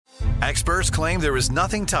Experts claim there is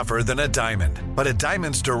nothing tougher than a diamond. But at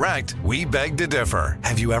Diamonds Direct, we beg to differ.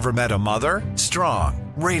 Have you ever met a mother?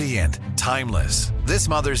 Strong, radiant, timeless. This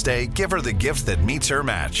Mother's Day, give her the gift that meets her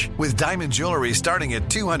match. With diamond jewelry starting at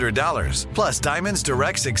 $200. Plus Diamonds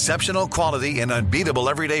Direct's exceptional quality and unbeatable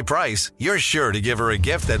everyday price, you're sure to give her a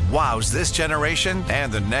gift that wows this generation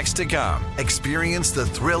and the next to come. Experience the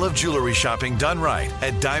thrill of jewelry shopping done right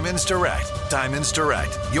at Diamonds Direct. Diamonds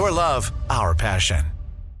Direct. Your love, our passion.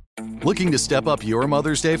 Looking to step up your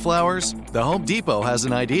Mother's Day flowers? The Home Depot has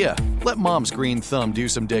an idea. Let Mom's green thumb do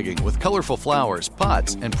some digging with colorful flowers,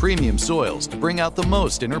 pots, and premium soils to bring out the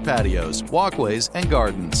most in her patios, walkways, and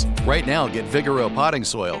gardens. Right now, get Vigoro potting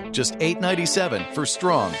soil, just $8.97 for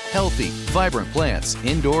strong, healthy, vibrant plants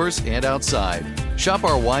indoors and outside. Shop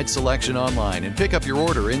our wide selection online and pick up your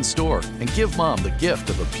order in-store and give Mom the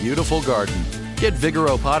gift of a beautiful garden. Get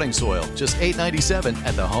Vigoro potting soil, just $8.97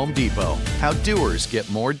 at the Home Depot. How doers get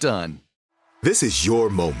more done. This is your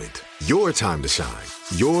moment, your time to shine,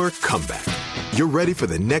 your comeback. You're ready for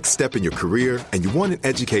the next step in your career, and you want an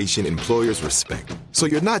education employers respect. So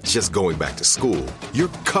you're not just going back to school, you're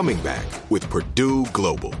coming back with Purdue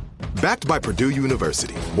Global. Backed by Purdue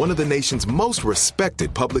University, one of the nation's most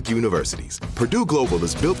respected public universities, Purdue Global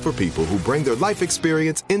is built for people who bring their life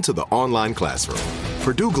experience into the online classroom.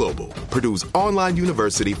 Purdue Global, Purdue's online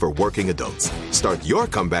university for working adults. Start your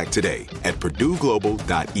comeback today at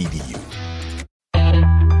purdueglobal.edu.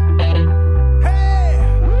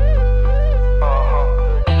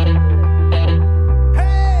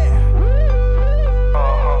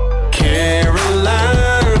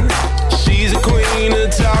 Caroline, she's a queen of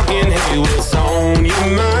talking. Hey, what's on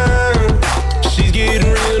your mind? She's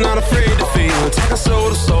getting real, not afraid to feel. Take her soul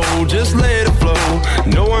to soul, just let it flow.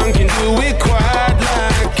 No one can do it quite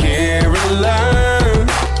like Caroline.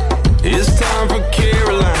 It's time for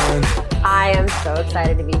Caroline. I am so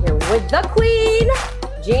excited to be here with the queen,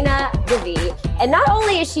 Gina DeVee. And not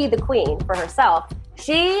only is she the queen for herself,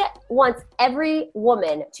 she wants every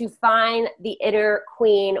woman to find the inner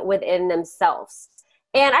queen within themselves.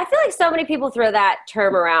 And I feel like so many people throw that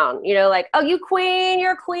term around, you know, like, oh, you queen,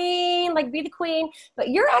 you're a queen, like be the queen. But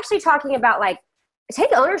you're actually talking about like, take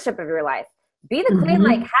ownership of your life. Be the queen,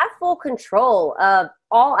 like have full control of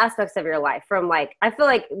all aspects of your life from like, I feel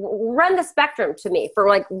like run the spectrum to me for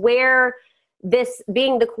like where this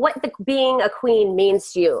being being a queen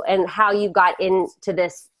means to you and how you got into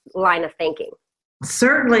this line of thinking.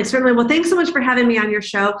 Certainly. Well, thanks so much for having me on your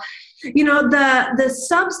show. You know, the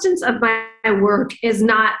substance of my work is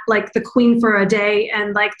not like the queen for a day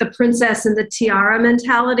and like the princess and the tiara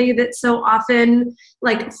mentality that so often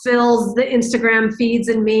like fills the Instagram feeds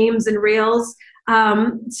and memes and reels.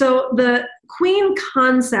 So the queen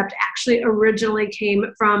concept actually originally came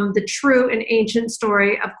from the true and ancient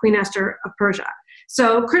story of Queen Esther of Persia.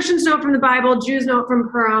 So Christians know it from the Bible, Jews know it from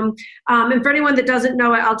Purim. And for anyone that doesn't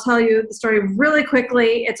know it, I'll tell you the story really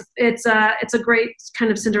quickly. It's a great kind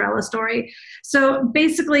of Cinderella story. So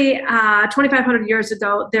basically, 2,500 years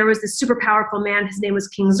ago, there was this super powerful man. His name was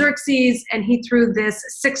King Xerxes, and he threw this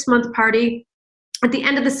 6-month party. At the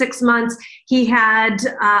end of the 6 months, he had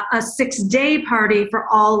a 6-day party for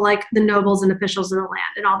all like the nobles and officials in the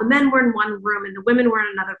land. And all the men were in one room and the women were in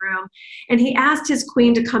another room. And he asked his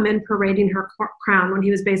queen to come in parading her crown when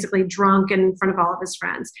he was basically drunk in front of all of his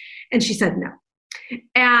friends. And she said no.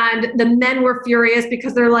 And the men were furious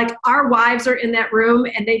because they're like, our wives are in that room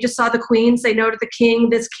and they just saw the queen say no to the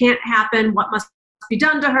king. This can't happen. What must be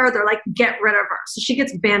done to her? They're like, get rid of her. So she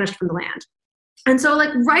gets banished from the land. And so like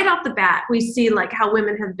right off the bat, we see like how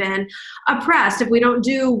women have been oppressed if we don't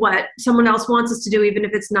do what someone else wants us to do, even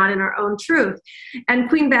if it's not in our own truth. And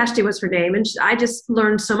Queen Vashti was her name. And I just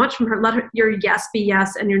learned so much from her. Let your yes be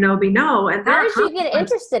yes and your no be no. And how did you get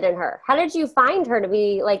interested in her? How did you find her to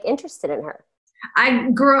be like interested in her? I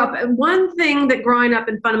grew up, one thing that growing up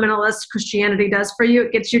in fundamentalist Christianity does for you,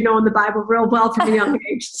 it gets you knowing the Bible real well from a young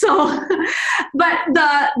age. So, but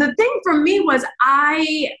the thing for me was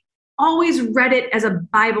I always read it as a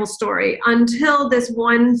Bible story until this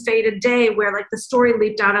one fated day where like the story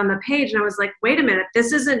leaped out on the page and I was like, wait a minute,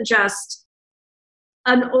 this isn't just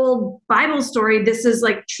an old Bible story. This is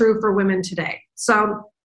like true for women today. So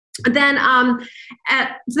then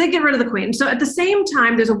so they get rid of the queen. So at the same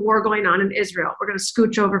time, there's a war going on in Israel. We're going to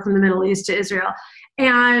scooch over from the Middle East to Israel.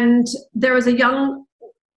 And there was a young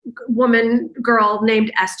girl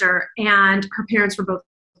named Esther, and her parents were both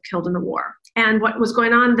killed in the war. And what was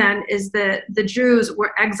going on then is that the Jews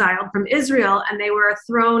were exiled from Israel and they were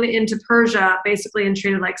thrown into Persia, basically, and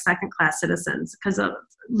treated like second-class citizens because of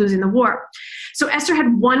losing the war. So Esther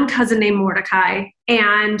had one cousin named Mordecai,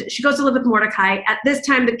 and she goes to live with Mordecai. At this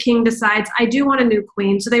time, the king decides, I do want a new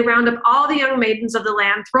queen. So they round up all the young maidens of the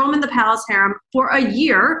land, throw them in the palace harem for a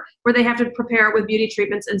year, where they have to prepare with beauty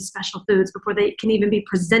treatments and special foods before they can even be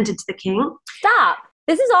presented to the king. Stop.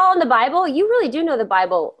 This is all in the Bible? You really do know the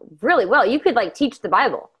Bible really well. You could teach the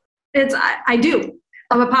Bible. I do.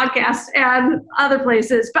 On a podcast and other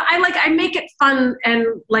places, but I make it fun and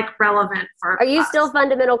relevant for. Are you us. still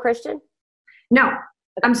fundamental Christian? No,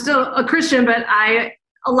 I'm still a Christian, but a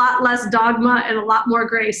lot less dogma and a lot more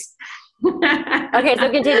grace. Okay,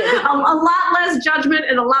 so continue. a lot less judgment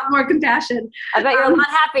and a lot more compassion. I bet you're a lot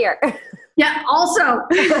happier. Yeah, also.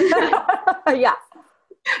 Yeah.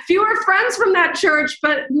 Fewer friends from that church,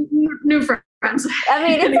 but new friends. I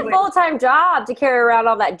mean, it's a full-time job to carry around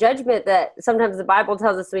all that judgment that sometimes the Bible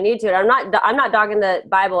tells us we need to. And I'm not dogging the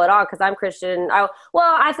Bible at all because I'm Christian.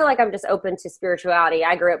 I feel like I'm just open to spirituality.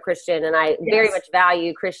 I grew up Christian and I very much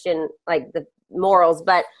value Christian, the morals.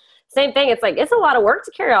 But same thing, it's a lot of work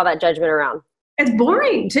to carry all that judgment around. It's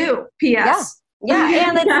boring too, P.S.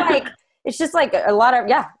 Yeah, and it's just a lot of,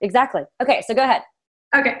 exactly. Okay, so go ahead.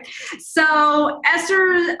 Okay, so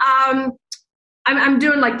Esther, I'm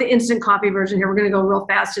doing the instant coffee version here. We're going to go real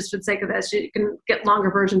fast just for the sake of this. You can get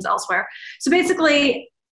longer versions elsewhere. So basically,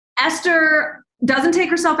 Esther doesn't take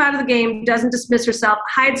herself out of the game, doesn't dismiss herself,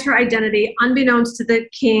 hides her identity. Unbeknownst to the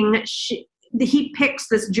king, he picks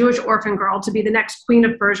this Jewish orphan girl to be the next queen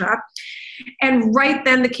of Persia. And right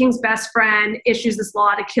then, the king's best friend issues this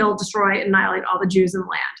law to kill, destroy, annihilate all the Jews in the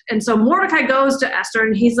land. And so Mordecai goes to Esther,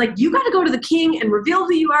 and he's like, you got to go to the king and reveal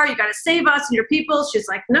who you are. You got to save us and your people. She's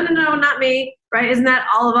like, no, not me, right? Isn't that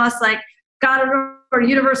all of us? God or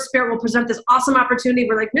universe spirit will present this awesome opportunity.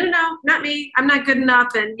 We're like, no, not me. I'm not good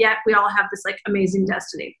enough. And yet we all have this amazing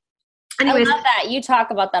destiny. Anyways, I love that. You talk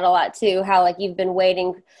about that a lot too, how you've been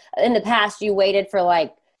waiting. In the past, you waited for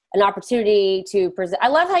an opportunity to present. I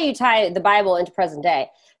love how you tie the Bible into present day.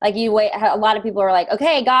 You wait, a lot of people are like,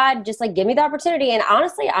 okay, God, just give me the opportunity. And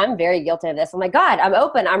honestly, I'm very guilty of this. I'm like, God, I'm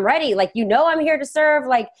open. I'm ready. I'm here to serve.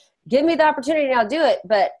 Give me the opportunity and I'll do it.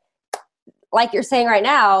 But like you're saying right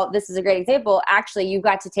now, this is a great example. Actually, you've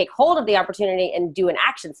got to take hold of the opportunity and do an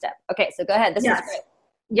action step. Okay, so go ahead. This is great.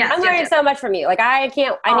 Yes, I'm learning so much from you. I need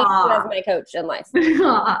you as my coach in life.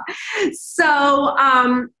 So,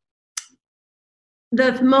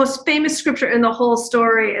 the most famous scripture in the whole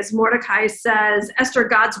story is Mordecai says, Esther,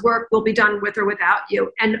 God's work will be done with or without you.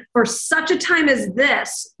 And for such a time as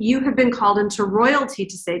this, you have been called into royalty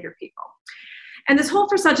to save your people. And this whole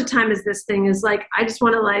for such a time as this thing is I just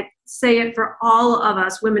want to say it for all of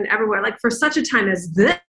us, women everywhere, for such a time as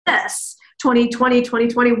this, 2020,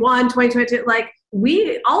 2021, 2022,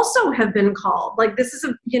 we also have been called. This is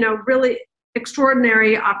a, really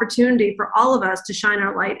extraordinary opportunity for all of us to shine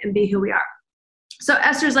our light and be who we are. So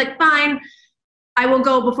Esther's fine, I will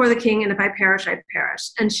go before the king, and if I perish, I perish.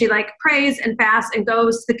 And she prays and fasts and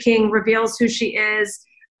goes to the king, reveals who she is,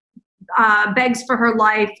 begs for her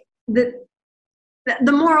life. The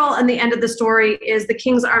moral and the end of the story is the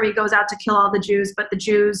king's army goes out to kill all the Jews, but the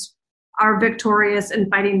Jews are victorious and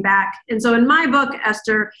fighting back. And so in my book,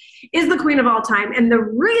 Esther is the queen of all time. And the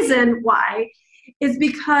reason why is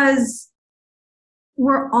because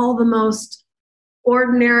we're all the most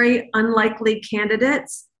ordinary, unlikely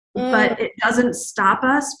candidates, but it doesn't stop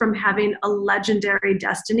us from having a legendary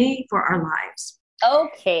destiny for our lives.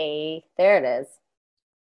 Okay, there it is.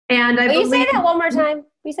 And I you say that one more time.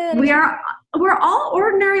 You say that again. We're all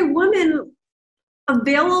ordinary women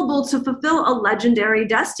available to fulfill a legendary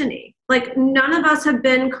destiny. None of us have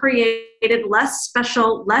been created less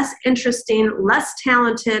special, less interesting, less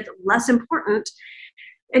talented, less important.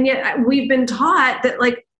 And yet we've been taught that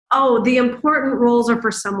the important roles are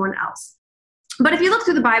for someone else. But if you look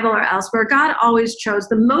through the Bible or elsewhere, God always chose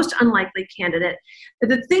the most unlikely candidate.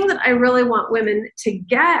 The thing that I really want women to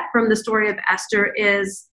get from the story of Esther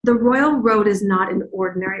is the royal road is not an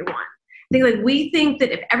ordinary one. I think we think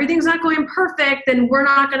that if everything's not going perfect, then we're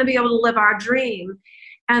not going to be able to live our dream.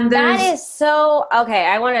 And that is so okay.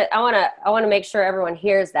 I want to make sure everyone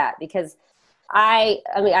hears that, because I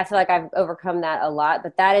feel like I've overcome that a lot,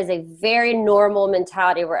 but that is a very normal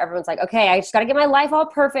mentality where everyone's like, okay, I just got to get my life all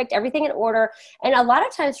perfect, everything in order. And a lot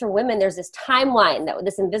of times for women, there's this timeline,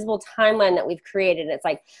 this invisible timeline that we've created. And it's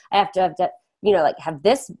I have to, have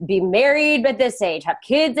this, be married at this age, have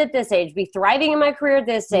kids at this age, be thriving in my career at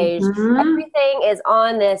this age. Mm-hmm. Everything is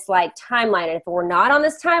on this timeline. And if we're not on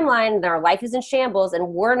this timeline, then our life is in shambles and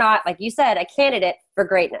we're not, like you said, a candidate for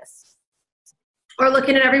greatness. or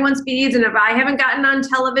looking at everyone's feeds. And if I haven't gotten on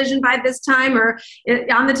television by this time or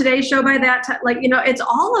on the Today Show by that time, like, it's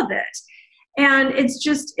all of it. And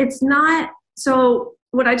it's not. So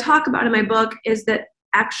what I talk about in my book is that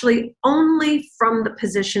actually only from the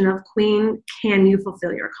position of queen can you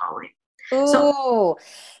fulfill your calling. Ooh.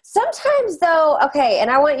 Sometimes though, okay,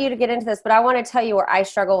 and I want you to get into this, but I want to tell you where I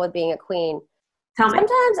struggle with being a queen. Tell me.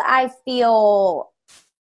 Sometimes I feel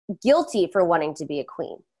guilty for wanting to be a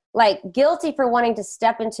queen. Like guilty for wanting to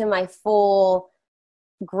step into my full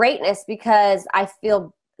greatness because I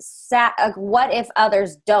feel sad. Like, what if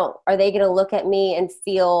others don't? Are they going to look at me and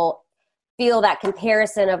feel that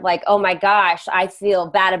comparison of like, oh my gosh, I feel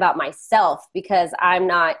bad about myself because I'm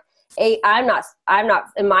not in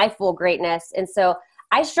my full greatness. And so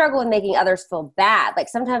I struggle with making others feel bad. Like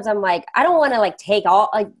sometimes I'm like, I don't want to like take all,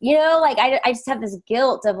 like, I just have this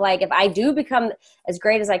guilt of like, if I do become as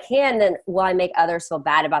great as I can, then will I make others feel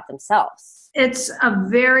bad about themselves? It's a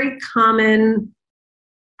very common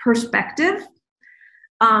perspective.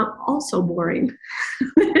 Also boring.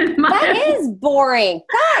 That is boring.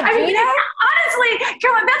 God, honestly,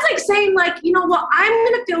 Caroline, that's like saying like, I'm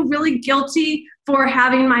going to feel really guilty for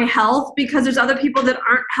having my health because there's other people that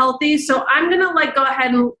aren't healthy. So I'm going to like go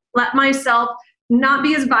ahead and let myself not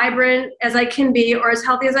be as vibrant as I can be or as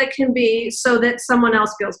healthy as I can be so that someone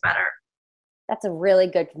else feels better. That's a really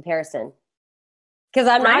good comparison. Because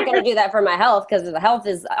I'm not going to do that for my health because the health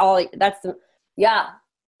is all,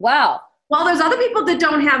 wow. Well, there's other people that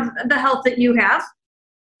don't have the health that you have.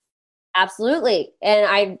 Absolutely.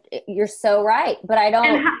 And you're so right, but I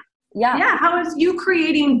don't. How is you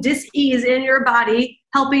creating dis-ease in your body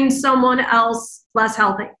helping someone else less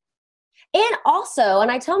healthy? And also, and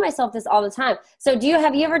I tell myself this all the time. So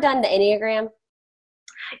have you ever done the Enneagram?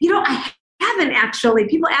 I haven't actually.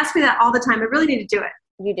 People ask me that all the time. I really need to do it.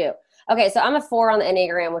 You do. Okay, so I'm a 4 on the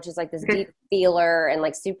Enneagram, which is like this deep feeler and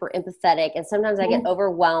like super empathetic. And sometimes I get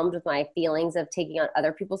overwhelmed with my feelings of taking on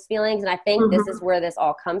other people's feelings. And I think this is where this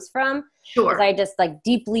all comes from. Sure. Because I just like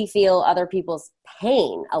deeply feel other people's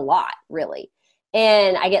pain a lot, really.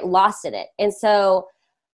 And I get lost in it. And so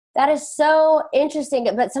that is so interesting.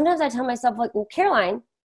 But sometimes I tell myself, like, well, Caroline,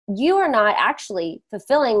 you are not actually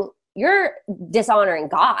you're dishonoring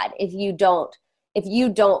God if you don't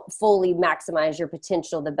fully maximize your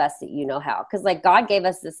potential the best that you know how. Because like God gave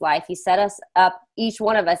us this life. He set us up, each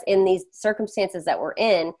one of us, in these circumstances that we're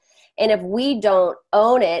in. And if we don't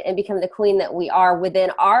own it and become the queen that we are within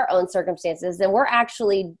our own circumstances, then we're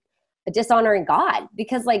actually dishonoring God.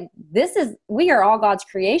 Because like we are all God's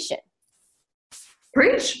creation.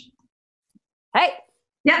 Preach. Hey.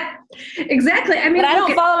 Yeah, exactly. I mean, but I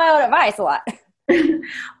don't follow my own advice a lot.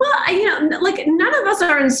 Well, like none of us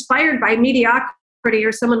are inspired by mediocrity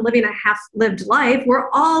or someone living a half-lived life. We're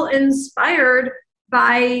all inspired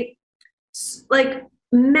by like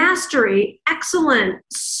mastery, excellent,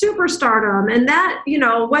 superstardom. And that,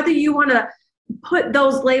 whether you want to put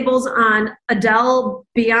those labels on Adele,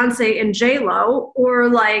 Beyonce, and J-Lo, or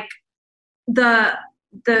like the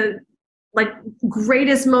like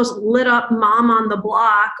greatest, most lit up mom on the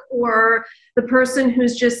block, or the person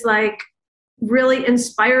who's just like really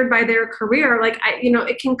inspired by their career, like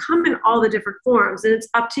it can come in all the different forms, and it's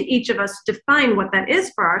up to each of us to define what that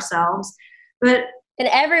is for ourselves. And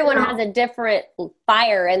everyone has a different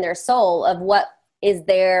fire in their soul of what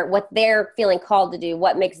they're feeling called to do,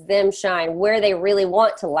 what makes them shine, where they really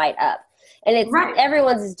want to light up, and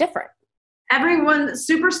everyone's is different. Everyone's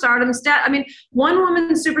superstardom one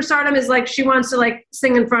woman's superstardom is like she wants to like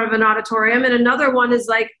sing in front of an auditorium, and another one is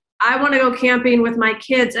like, I want to go camping with my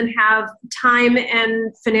kids and have time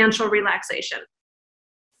and financial relaxation.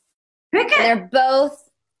 Pick it. They're both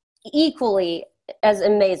equally as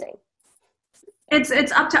amazing.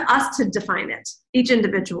 It's up to us to define it, each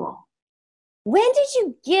individual. When did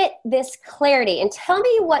you get this clarity? And tell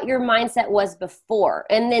me what your mindset was before,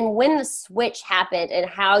 and then when the switch happened and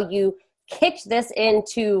how you kicked this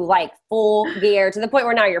into like full gear to the point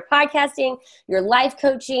where now you're podcasting, you're life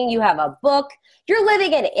coaching, you have a book, you're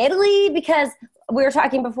living in Italy, because we were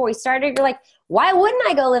talking before we started. You're like, why wouldn't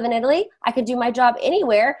I go live in Italy? I could do my job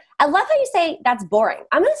anywhere. I love how you say that's boring.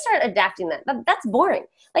 I'm going to start adapting that. That's boring.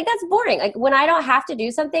 Like, that's boring. Like, when I don't have to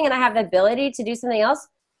do something and I have the ability to do something else,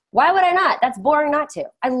 why would I not? That's boring not to.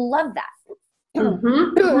 I love that.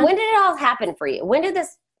 Mm-hmm. When did it all happen for you? When did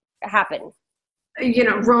this happen?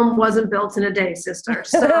 Rome wasn't built in a day, sister.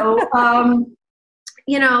 So, one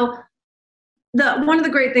of the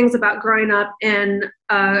great things about growing up in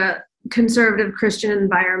a conservative Christian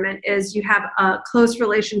environment is you have a close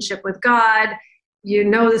relationship with God. You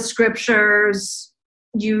know the scriptures.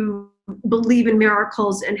 You believe in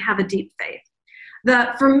miracles and have a deep faith.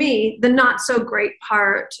 For me, the not so great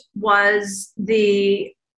part was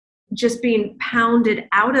the just being pounded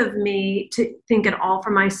out of me to think it all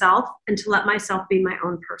for myself and to let myself be my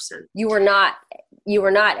own person. You were not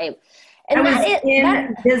able. And I was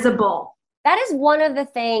invisible. That is one of the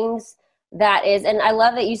things that is, and I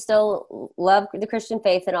love that you still love the Christian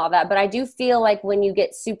faith and all that, but I do feel like when you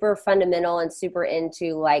get super fundamental and super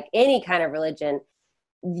into like any kind of religion,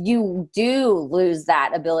 you do lose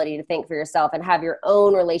that ability to think for yourself and have your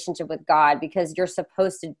own relationship with God, because you're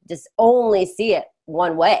supposed to just only see it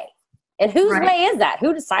one way. And whose way is that?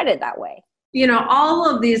 Who decided that way? You know, all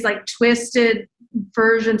of these like twisted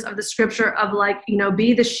versions of the scripture of like, you know,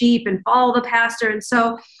 be the sheep and follow the pastor. And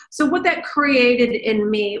so what that created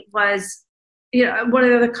in me was, you know, one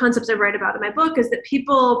of the concepts I write about in my book is that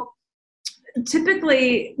people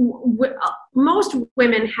typically, most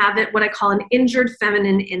women have it, what I call an injured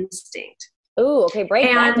feminine instinct. Oh, okay.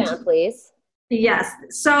 Break that down, please. Yes.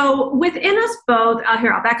 So within us both,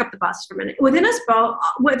 here, I'll back up the bus for a minute. Within us both,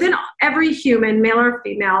 within every human, male or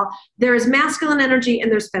female, there is masculine energy and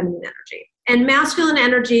there's feminine energy. And masculine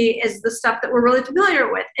energy is the stuff that we're really familiar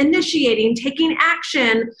with: initiating, taking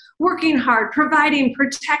action, working hard, providing,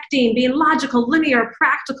 protecting, being logical, linear,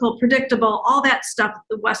 practical, predictable, all that stuff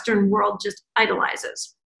the Western world just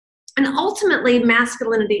idolizes. And ultimately,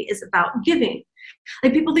 masculinity is about giving.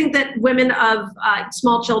 Like, people think that women of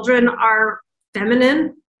small children are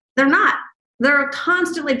feminine. They're not. They're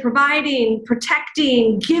constantly providing,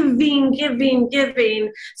 protecting, giving.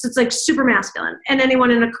 So it's like super masculine. And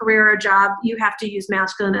anyone in a career or job, you have to use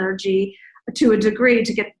masculine energy to a degree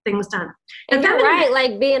to get things done. And you're right.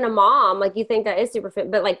 Like being a mom, like you think that is super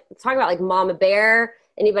fit, but like talk about like mama bear.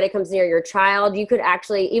 Anybody comes near your child, you could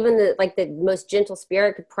actually, even the most gentle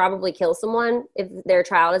spirit could probably kill someone if their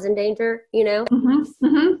child is in danger, you know?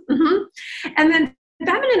 And then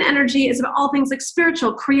feminine energy is about all things like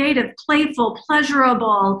spiritual, creative, playful,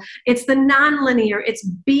 pleasurable. It's the nonlinear. It's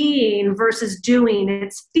being versus doing.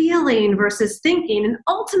 It's feeling versus thinking. And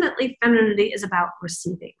ultimately, femininity is about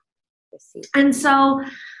receiving. And so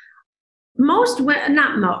a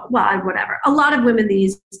lot of women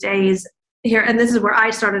these days here, and this is where I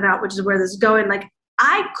started out, which is where this is going, like,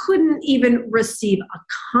 I couldn't even receive a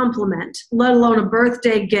compliment, let alone a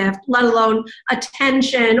birthday gift, let alone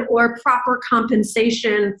attention or proper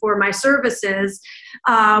compensation for my services,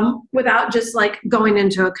 without just like going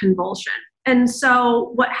into a convulsion. And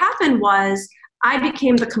so what happened was I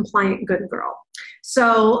became the compliant good girl.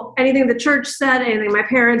 So anything the church said, anything my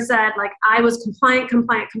parents said, like, I was compliant,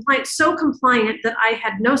 so compliant that I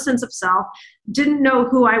had no sense of self, didn't know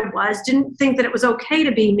who I was, didn't think that it was okay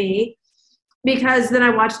to be me. Because then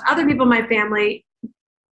I watched other people in my family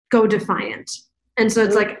go defiant. And so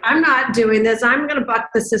it's like, I'm not doing this. I'm going to buck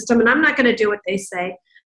the system and I'm not going to do what they say.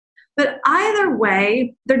 But either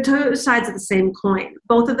way, they're two sides of the same coin.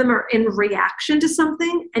 Both of them are in reaction to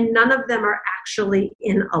something and none of them are actually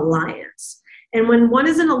in alliance. And when one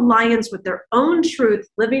is in alliance with their own truth,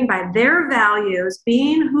 living by their values,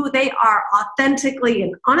 being who they are authentically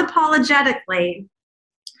and unapologetically,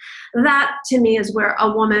 that to me is where a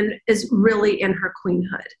woman is really in her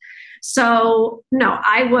queenhood. So no,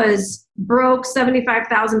 I was broke,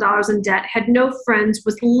 $75,000 in debt, had no friends,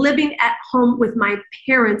 was living at home with my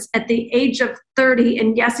parents at the age of 30.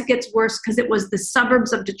 And yes, it gets worse because it was the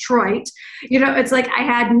suburbs of Detroit. You know, it's like I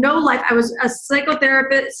had no life. I was a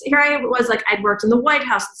psychotherapist. Here I was, like, I'd worked in the White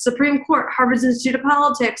House, the Supreme Court, Harvard Institute of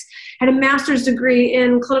Politics, had a master's degree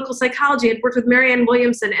in clinical psychology, had worked with Marianne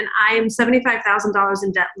Williamson, and I am $75,000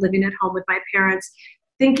 in debt living at home with my parents,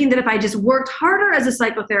 thinking that if I just worked harder as a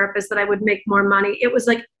psychotherapist that I would make more money. It was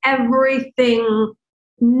like everything,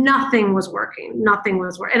 nothing was working.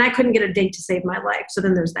 And I couldn't get a date to save my life. So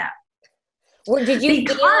then there's that. Well, did you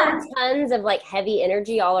feel tons of like heavy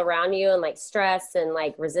energy all around you and like stress and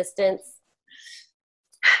like resistance?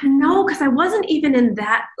 No, because I wasn't even in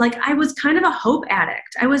that. Like, I was kind of a hope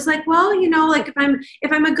addict. I was like, well, you know, like if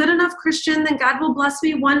I'm a good enough Christian, then God will bless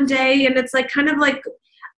me one day. And it's like kind of like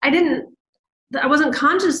I wasn't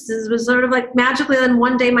conscious. It was sort of like magically then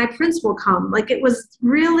one day my prince will come. Like, it was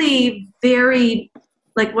really very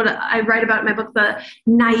like what I write about in my book, the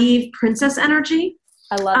naive princess energy.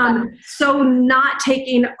 I love that. So not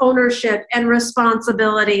taking ownership and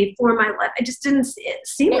responsibility for my life. I just didn't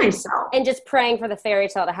see myself. And just praying for the fairy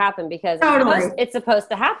tale to happen because it's supposed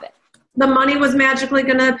to happen. The money was magically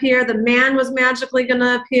going to appear. The man was magically going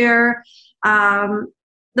to appear.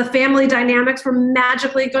 The family dynamics were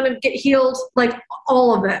magically going to get healed, like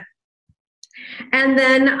all of it. And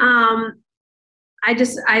then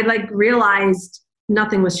I realized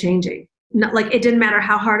nothing was changing. Not, like, it didn't matter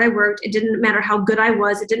how hard I worked. It didn't matter how good I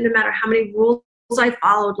was. It didn't matter how many rules I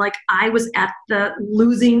followed, like I was at the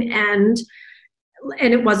losing end,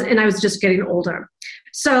 and I was just getting older.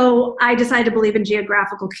 So I decided to believe in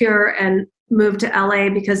geographical cure and moved to LA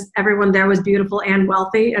because everyone there was beautiful and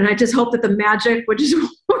wealthy. And I just hoped that the magic would just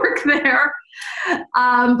work there.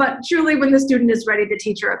 But truly, when the student is ready, the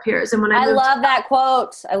teacher appears. And when I love that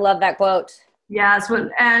quote. I love that quote. Yes.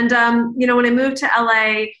 When I moved to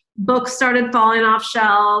LA, books started falling off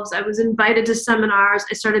shelves. I was invited to seminars.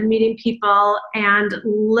 I started meeting people, and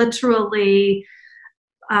literally,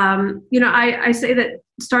 I say that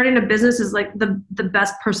starting a business is like the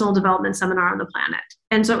best personal development seminar on the planet.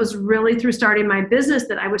 And so it was really through starting my business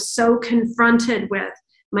that I was so confronted with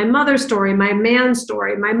my mother's story, my man's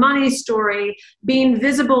story, my money story, being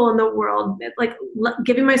visible in the world, like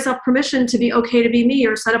giving myself permission to be okay to be me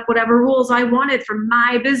or set up whatever rules I wanted for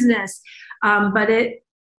my business. But it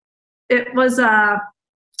was how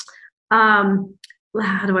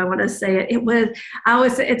do I want to say it?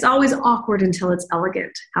 It's always awkward until it's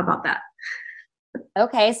elegant. How about that?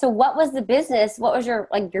 Okay. So what was the business? What was your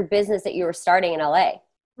business that you were starting in LA?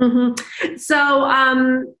 Mm-hmm. So,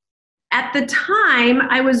 at the time,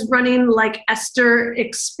 I was running like Esther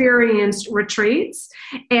experienced retreats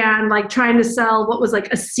and like trying to sell what was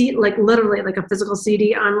like a seat, like literally like a physical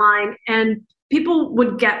CD online. And people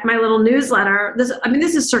would get my little newsletter. This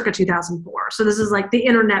is circa 2004. So this is like the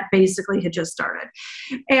internet basically had just started.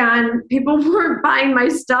 And people weren't buying my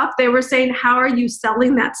stuff. They were saying, how are you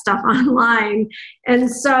selling that stuff online?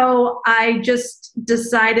 And so I just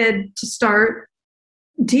decided to start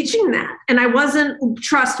teaching that. And I wasn't,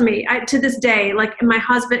 trust me, to this day, like my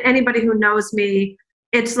husband, anybody who knows me,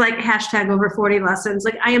 it's like hashtag over 40 lessons.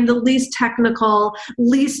 Like I am the least technical,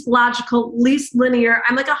 least logical, least linear.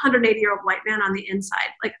 I'm like a 180-year-old white man on the inside.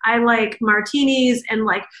 Like I like martinis and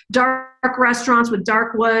like dark restaurants with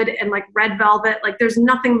dark wood and like red velvet. Like there's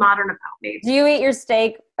nothing modern about me. Do you eat your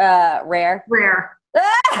steak rare? Rare.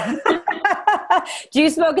 Do you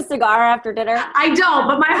smoke a cigar after dinner? I don't,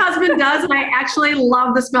 but my husband does, and I actually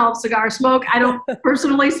love the smell of cigar smoke. I don't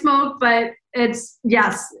personally smoke, but there's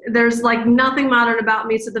like nothing modern about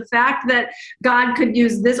me. So the fact that God could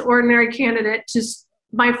use this ordinary candidate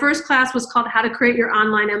my first class was called How to Create Your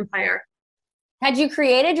Online Empire. Had you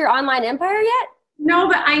created your online empire yet? No,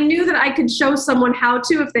 but I knew that I could show someone how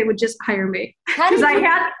to if they would just hire me. How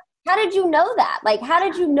did you know that? Like, how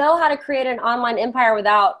did you know how to create an online empire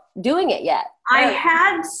without doing it yet? I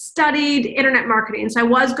had studied internet marketing. So I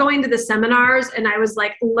was going to the seminars and I was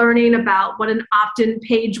like learning about what an opt-in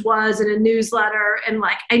page was in a newsletter. And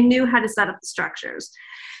like, I knew how to set up the structures.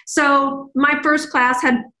 So my first class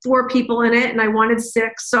had 4 people in it and I wanted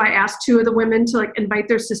 6. So I asked 2 of the women to like invite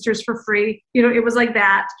their sisters for free. It was like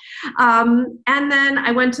that. And then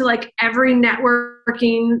I went to like every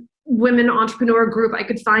networking women entrepreneur group I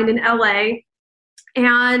could find in LA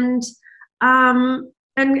and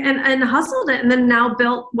hustled it, and then now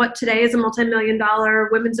built what today is a multi-million-dollar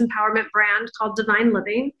women's empowerment brand called Divine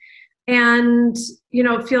Living. And,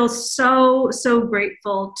 feel so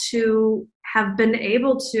grateful to have been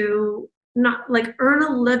able to not like earn a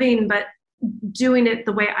living, but doing it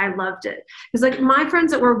the way I loved it. Because like my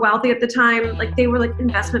friends that were wealthy at the time, like they were like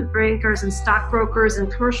investment bankers and stockbrokers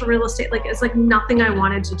and commercial real estate. Like it's like nothing I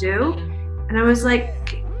wanted to do. And I was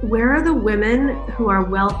like, where are the women who are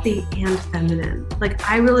wealthy and feminine? Like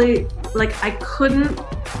I couldn't,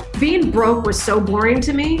 being broke was so boring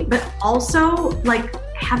to me, but also like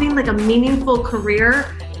having like a meaningful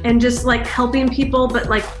career and just like helping people, but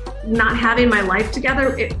like not having my life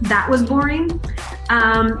together, that was boring.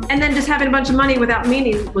 And then just having a bunch of money without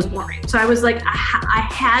meaning was boring. So I was like, I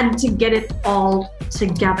had to get it all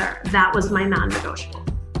together. That was my non-negotiable.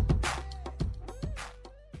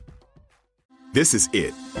 This is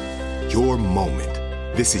it. Your moment.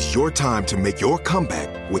 This is your time to make your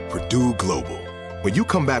comeback with Purdue Global. When you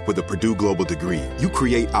come back with a Purdue Global degree, you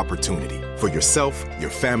create opportunity for yourself,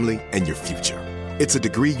 your family, and your future. It's a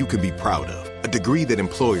degree you can be proud of, a degree that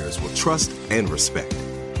employers will trust and respect.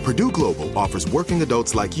 Purdue Global offers working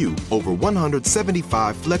adults like you over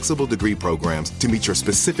 175 flexible degree programs to meet your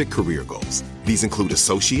specific career goals. These include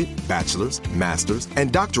associate, bachelor's, master's,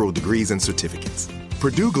 and doctoral degrees and certificates.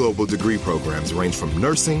 Purdue Global degree programs range from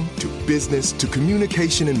nursing to business to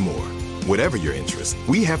communication and more. Whatever your interest,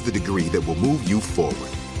 we have the degree that will move you forward.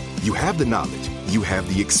 You have the knowledge, you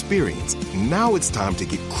have the experience. Now it's time to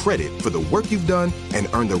get credit for the work you've done and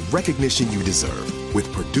earn the recognition you deserve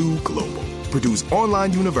with Purdue Global, Purdue's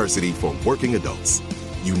online university for working adults.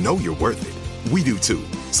 You know you're worth it. We do too.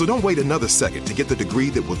 So don't wait another second to get the degree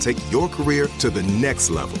that will take your career to the next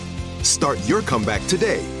level. Start your comeback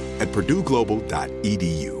today at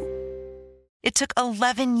purdueglobal.edu. It took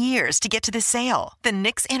 11 years to get to this sale. The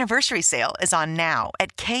Knix Anniversary Sale is on now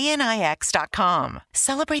at knix.com.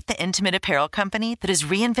 Celebrate the intimate apparel company that has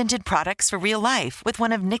reinvented products for real life with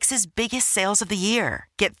one of Knix's biggest sales of the year.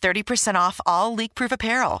 Get 30% off all leak-proof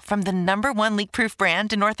apparel from the #1 leak-proof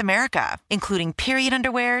brand in North America, including period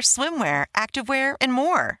underwear, swimwear, activewear, and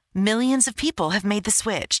more. Millions of people have made the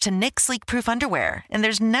switch to Knix leak-proof underwear, and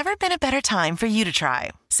there's never been a better time for you to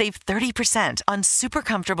try. Save 30% on super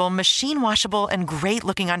comfortable, machine-washable, and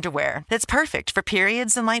great-looking underwear that's perfect for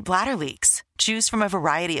periods and light bladder leaks. Choose from a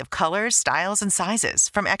variety of colors, styles, and sizes,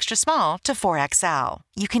 from extra small to 4XL.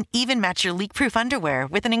 You can even match your leak-proof underwear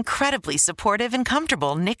with an incredibly supportive and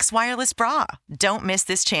comfortable Knix wireless bra. Don't miss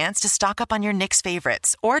this chance to stock up on your Knix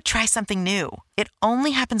favorites or try something new. It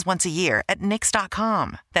only happens once a year at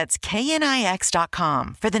Knix.com. That's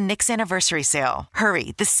knix.com for the Knix Anniversary Sale.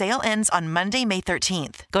 Hurry, the sale ends on Monday, May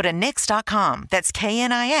 13th. Go to Knix.com. That's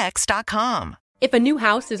knix.com. If a new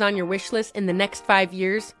house is on your wish list in the next 5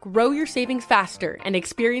 years, grow your savings faster and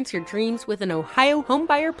experience your dreams with an Ohio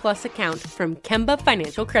Homebuyer Plus account from Kemba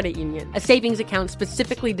Financial Credit Union. A savings account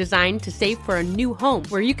specifically designed to save for a new home,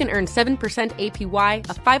 where you can earn 7% APY,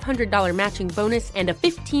 a $500 matching bonus, and a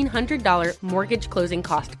 $1,500 mortgage closing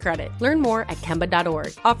cost credit. Learn more at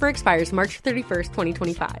Kemba.org. Offer expires March 31st,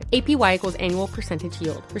 2025. APY equals annual percentage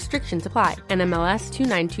yield. Restrictions apply. NMLS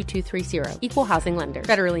 292230. Equal housing lender.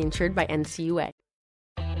 Federally insured by NCUA.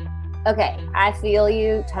 Okay, I feel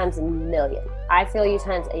you times a million. I feel you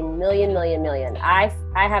times a million. I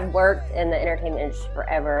have worked in the entertainment industry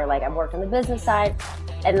forever. Like, I've worked on the business side,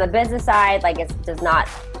 and the business side, like, it does not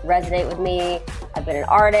resonate with me. I've been an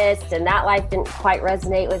artist, and that life didn't quite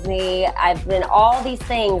resonate with me. I've been all these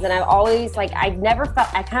things, and I've always, like, I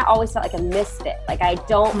kind of always felt like a misfit. Like, I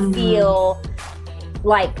don't feel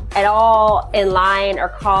like at all in line or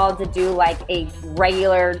called to do like a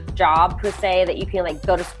regular job per se that you can like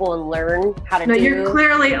go to school and learn how to do. No, you're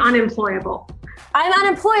clearly unemployable. I'm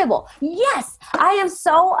unemployable. Yes, I am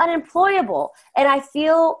so unemployable. And I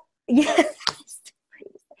feel, yes,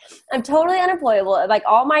 I'm totally unemployable. Like,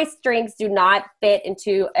 all my strengths do not fit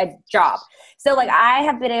into a job. So like, I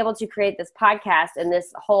have been able to create this podcast and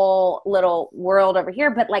this whole little world over here,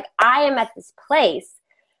 but like, I am at this place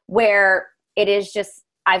where it is just,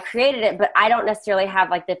 I've created it, but I don't necessarily have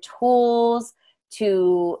like the tools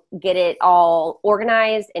to get it all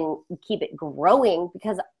organized and keep it growing,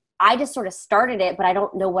 because I just sort of started it, but I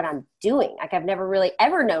don't know what I'm doing. Like, I've never really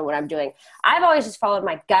ever known what I'm doing. I've always just followed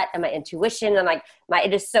my gut and my intuition, and like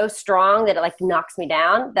it is so strong that it like knocks me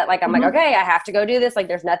down, that like, I'm like, okay, I have to go do this. Like,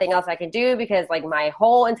 there's nothing else I can do, because like my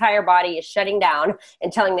whole entire body is shutting down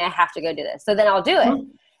and telling me I have to go do this. So then I'll do it.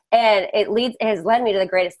 And it has led me to the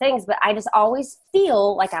greatest things, but I just always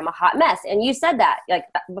feel like I'm a hot mess. And you said that, like,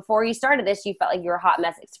 before you started this, you felt like you were a hot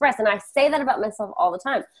mess express. And I say that about myself all the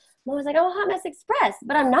time. I'm always like, I'm a hot mess express,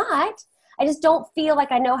 but I'm not. I just don't feel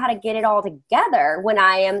like I know how to get it all together when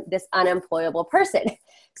I am this unemployable person.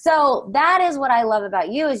 So that is what I love about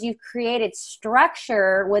you, is you've created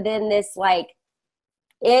structure within this, like,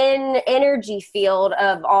 energy field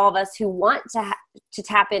of all of us who want to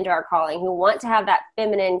tap into our calling, who want to have that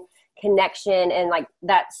feminine connection and like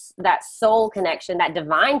that soul connection, that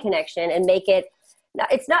divine connection, and make it.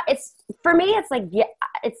 It's for me, it's like, yeah,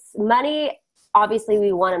 it's money. Obviously,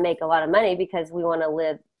 we want to make a lot of money because we want to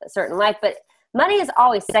live a certain life, but money is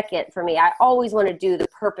always second for me. I always want to do the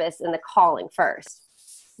purpose and the calling first.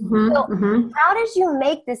 How did you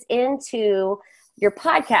make this into your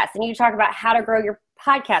podcast? And you talk about how to grow your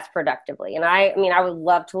podcast productively. And I mean, I would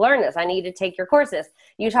love to learn this. I need to take your courses.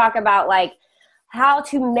 You talk about like how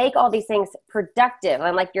to make all these things productive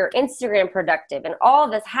and like your Instagram productive and all of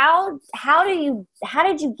this. How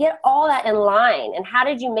did you get all that in line, and how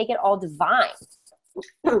did you make it all divine?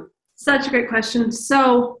 Such a great question.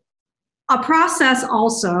 So a process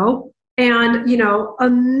also, and, you know, a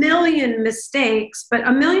million mistakes, but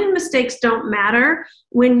a million mistakes don't matter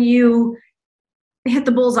when you hit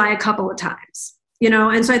the bullseye a couple of times. You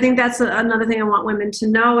know, and so I think that's another thing I want women to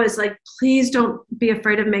know is like, please don't be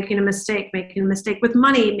afraid of making a mistake with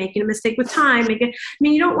money, making a mistake with time.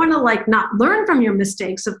 You don't want to like not learn from your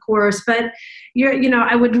mistakes, of course, but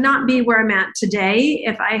I would not be where I'm at today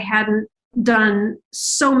if I hadn't done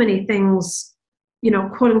so many things,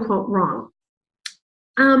 quote unquote, wrong.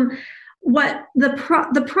 What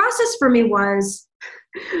the process for me was,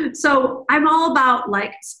 so I'm all about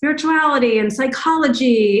like spirituality and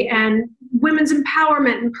psychology and women's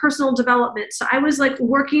empowerment and personal development. So I was like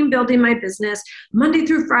building my business Monday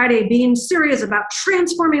through Friday, being serious about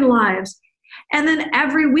transforming lives. And then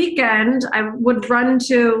every weekend I would run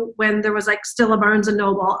to, when there was like still a Barnes and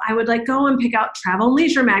Noble, I would like go and pick out travel and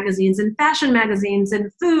leisure magazines and fashion magazines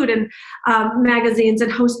and food and magazines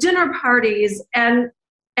and host dinner parties. And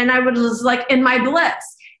I would just like in my bliss.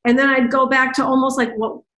 And then I'd go back to almost like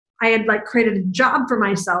what I had like created a job for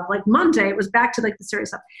myself. Like Monday, it was back to like the serious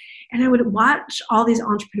stuff. And I would watch all these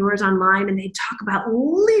entrepreneurs online and they'd talk about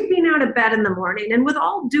leaping out of bed in the morning. And with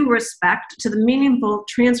all due respect to the meaningful,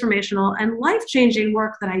 transformational, and life-changing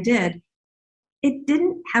work that I did, it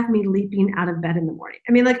didn't have me leaping out of bed in the morning.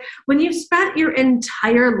 I mean, like when you've spent your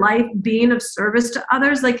entire life being of service to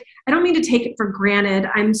others, like I don't mean to take it for granted.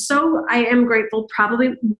 I am grateful,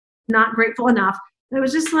 probably not grateful enough. It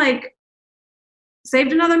was just like,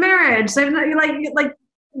 saved another marriage, like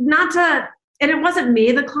not to, and it wasn't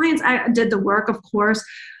me, the clients, I did the work, of course,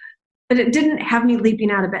 but it didn't have me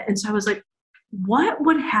leaping out of bed. And so I was like, what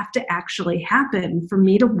would have to actually happen for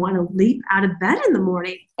me to want to leap out of bed in the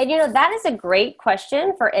morning? And that is a great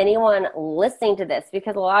question for anyone listening to this,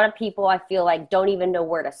 because a lot of people, I feel like, don't even know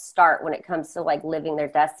where to start when it comes to like living their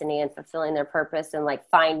destiny and fulfilling their purpose and like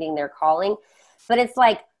finding their calling. But it's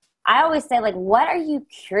like, I always say, like, what are you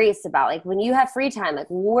curious about? Like when you have free time, like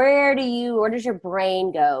where does your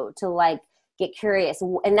brain go to like get curious?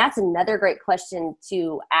 And that's another great question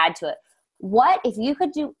to add to it. What if you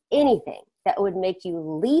could do anything that would make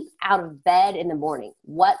you leap out of bed in the morning?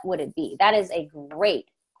 What would it be? That is a great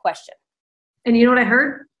question. And you know what I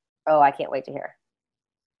heard? Oh, I can't wait to hear.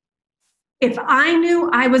 If I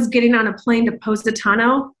knew I was getting on a plane to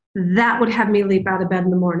Positano, that would have me leap out of bed in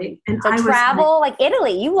the morning. And so travel like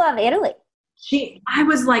Italy. You love Italy. I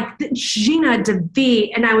was like, Gina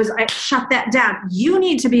DeVee, and I shut that down. You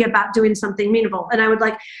need to be about doing something meaningful. And I would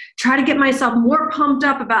like try to get myself more pumped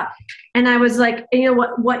up about, and I was like, you know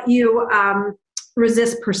what you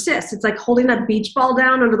resist persists. It's like holding a beach ball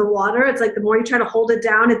down under the water. It's like the more you try to hold it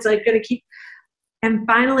down, it's like going to keep. And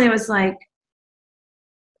finally I was like,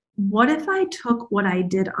 what if I took what I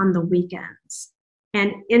did on the weekends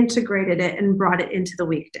and integrated it and brought it into the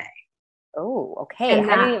weekday? Oh, okay. And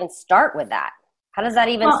how do you even start with that? How does that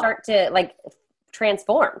even start to like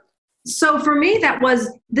transform? So for me, that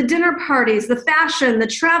was the dinner parties, the fashion, the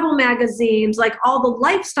travel magazines, like all the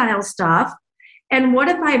lifestyle stuff. And what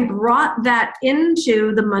if I brought that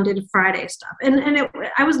into the Monday to Friday stuff?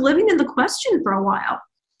 I was living in the question for a while.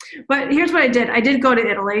 But here's what I did. I did go to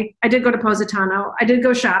Italy. I did go to Positano. I did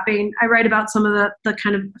go shopping. I write about some of the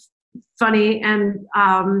kind of funny and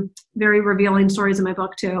very revealing stories in my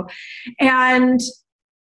book too. And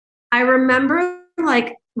I remember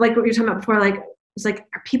like what you were talking about before, like, it's like,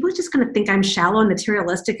 are people just going to think I'm shallow and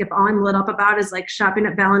materialistic if all I'm lit up about is like shopping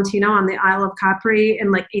at Valentino on the Isle of Capri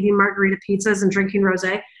and like eating margarita pizzas and drinking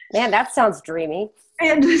rosé? Man, that sounds dreamy.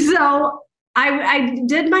 And so I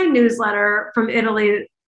did my newsletter from Italy,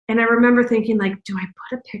 and I remember thinking like, do I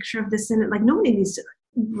put a picture of this in it? Like nobody needs to,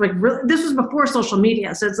 like really, this was before social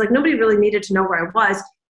media. So it's like, nobody really needed to know where I was.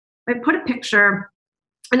 I put a picture,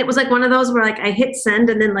 and it was like one of those where like I hit send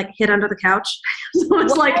and then like hid under the couch. So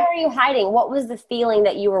it's like, why are you hiding? What was the feeling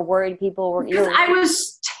that you were worried people were? Because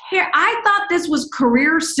I thought this was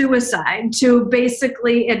career suicide to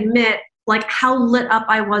basically admit like how lit up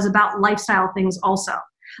I was about lifestyle things also.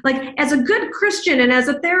 Like as a good Christian and as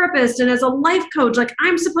a therapist and as a life coach, like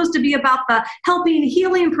I'm supposed to be about the helping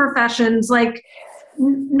healing professions, like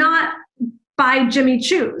not by Jimmy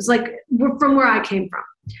Choo's, like from where I came from.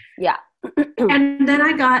 Yeah. And then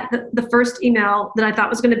I got the first email that I thought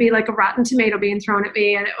was going to be like a rotten tomato being thrown at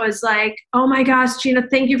me. And it was like, oh my gosh, Gina,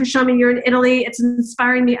 thank you for showing me you're in Italy. It's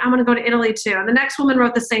inspiring me. I'm going to go to Italy too. And the next woman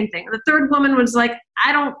wrote the same thing. And the third woman was like,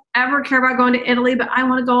 I don't ever care about going to Italy, but I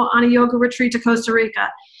want to go on a yoga retreat to Costa Rica.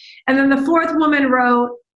 And then the fourth woman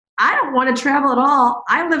wrote, I don't want to travel at all.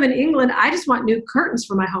 I live in England. I just want new curtains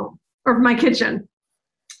for my home or for my kitchen.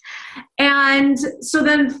 And so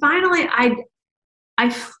then finally I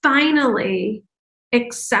finally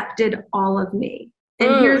accepted all of me.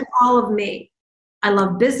 And here's all of me. I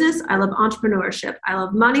love business. I love entrepreneurship. I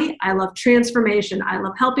love money. I love transformation. I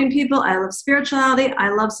love helping people. I love spirituality. I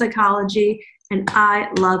love psychology. And I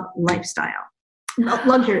love lifestyle,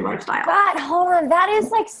 luxury lifestyle. God, hold on. That is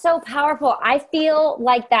like so powerful. I feel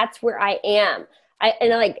like that's where I am. And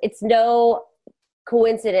like, it's no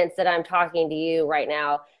coincidence that I'm talking to you right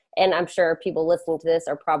now. And I'm sure people listening to this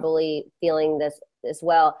are probably feeling this as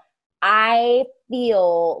well. I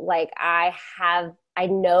feel like I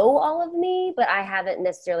know all of me, but I haven't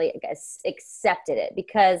necessarily accepted it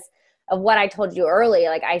because of what I told you earlier.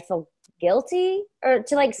 Like I feel guilty or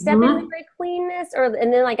to like step into my queenness,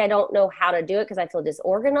 and then like I don't know how to do it because I feel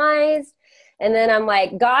disorganized. And then I'm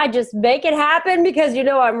like, God, just make it happen because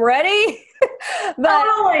I'm ready. But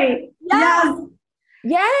Totally. yes.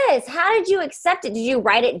 Yes. How did you accept it? Did you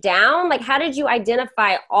write it down? Like, how did you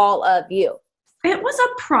identify all of you? It was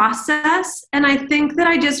a process. And I think that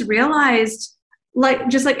I just realized, like,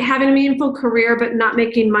 just like having a meaningful career but not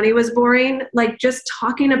making money was boring. Like, just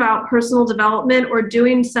talking about personal development or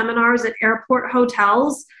doing seminars at airport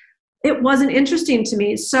hotels, it wasn't interesting to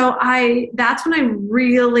me. So that's when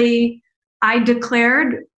I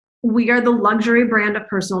declared, we are the luxury brand of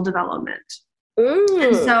personal development.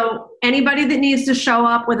 And so anybody that needs to show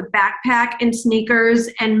up with a backpack and sneakers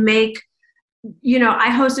and make, I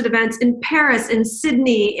hosted events in Paris, in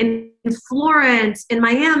Sydney, in Florence, in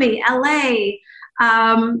Miami, LA,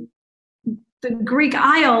 the Greek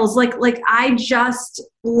Isles. Like I just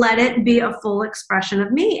let it be a full expression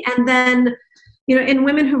of me. And then, in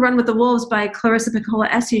Women Who Run with the Wolves by Clarissa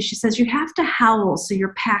Pinkola Estes, she says, you have to howl so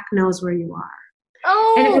your pack knows where you are.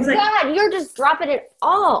 Oh, and it was God, you're just dropping it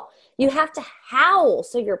all. You have to howl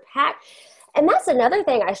so your pack. And that's another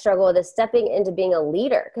thing I struggle with, is stepping into being a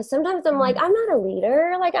leader. Because sometimes I'm like, I'm not a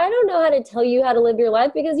leader. Like, I don't know how to tell you how to live your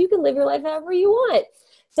life, because you can live your life however you want.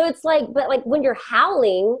 So it's like, but like when you're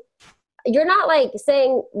howling, you're not like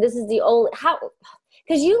saying this is the only,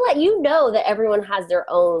 because you know that everyone has their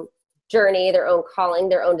own journey, their own calling,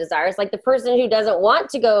 their own desires. Like the person who doesn't want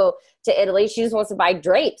to go to Italy, she just wants to buy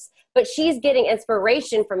drapes, but she's getting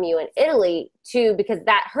inspiration from you in Italy too, because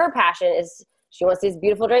that her passion is, she wants these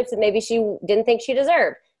beautiful drapes that maybe she didn't think she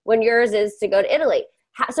deserved, when yours is to go to Italy.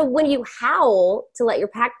 So when you howl to let your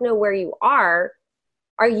pack know where you are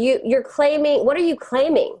you're claiming, what are you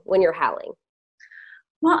claiming when you're howling?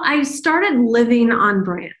 Well, I started living on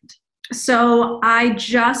brand. So I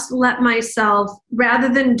just let myself,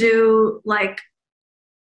 rather than do like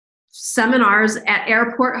seminars at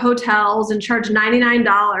airport hotels and charge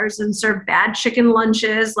 $99 and serve bad chicken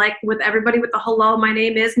lunches, like with everybody with the hello, my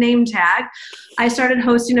name is name tag, I started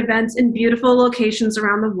hosting events in beautiful locations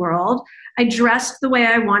around the world. I dressed the way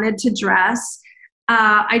I wanted to dress.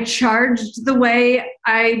 I charged the way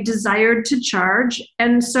I desired to charge.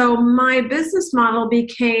 And so my business model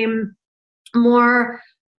became more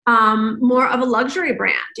of a luxury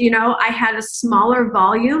brand. I had a smaller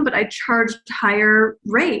volume, but I charged higher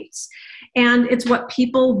rates. And it's what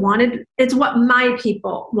people wanted. It's what my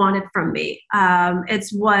people wanted from me.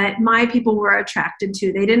 It's what my people were attracted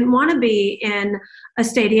to. They didn't want to be in a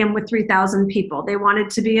stadium with 3,000 people. They wanted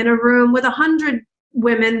to be in a room with 100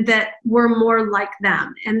 women that were more like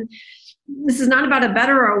them. And this is not about a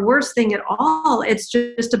better or a worse thing at all. It's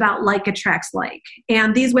just about like attracts like.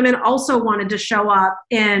 And these women also wanted to show up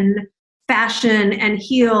in fashion and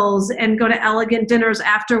heels and go to elegant dinners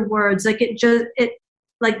afterwards. Like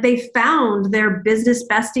like they found their business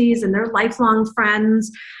besties and their lifelong friends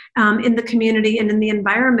in the community and in the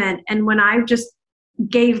environment. And when I just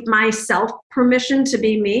gave myself permission to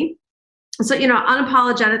be me, so,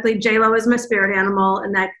 unapologetically, J-Lo is my spirit animal,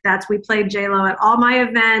 and we played J-Lo at all my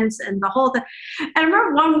events and the whole thing. And I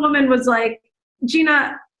remember one woman was like,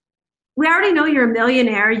 Gina, we already know you're a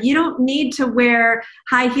millionaire. You don't need to wear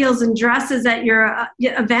high heels and dresses at your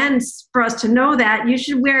events for us to know that. You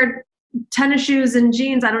should wear tennis shoes and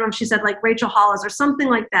jeans. I don't know if she said like Rachel Hollis or something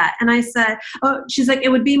like that. And I said, she's like, it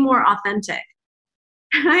would be more authentic.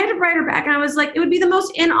 And I had to write her back, and I was like, it would be the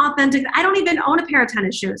most inauthentic. I don't even own a pair of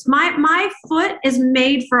tennis shoes. My foot is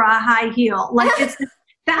made for a high heel. Like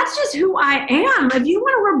that's just who I am. If you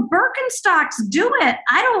want to wear Birkenstocks, do it.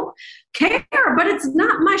 I don't care, but it's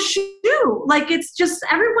not my shoe. Like it's just,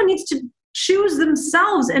 everyone needs to choose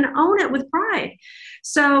themselves and own it with pride.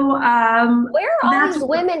 So where are all these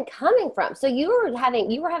women coming from? So you were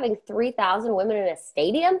having 3,000 women in a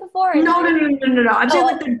stadium before? No. I'm saying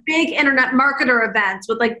like the big internet marketer events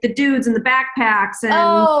with like the dudes and the backpacks. And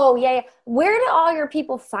yeah. Where did all your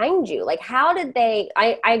people find you? Like how did they,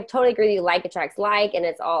 I totally agree with you, like attracts like, and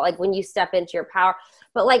it's all like when you step into your power,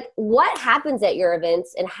 but like what happens at your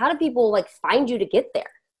events and how do people like find you to get there?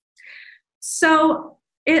 So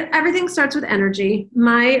everything starts with energy.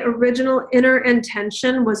 My original inner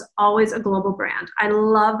intention was always a global brand. I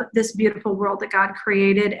love this beautiful world that God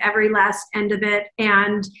created, every last end of it.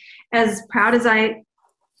 And as proud as I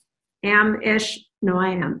am-ish, no, I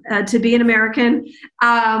am, to be an American,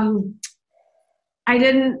 I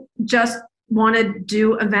didn't just want to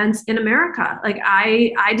do events in America. Like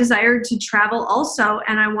I desired to travel also,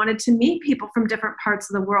 and I wanted to meet people from different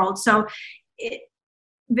parts of the world. So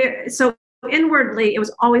inwardly, it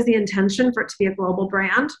was always the intention for it to be a global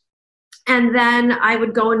brand. And then I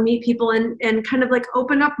would go and meet people and kind of like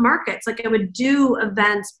open up markets. Like I would do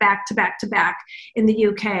events back to back to back in the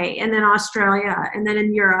UK and then Australia and then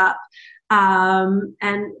in Europe. And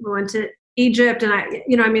we went to Egypt, and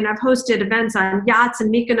I've hosted events on yachts in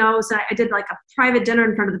Mykonos. I did like a private dinner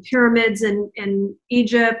in front of the pyramids in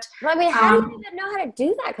Egypt. I mean, how do you even know how to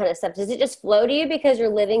do that kind of stuff? Does it just flow to you because you're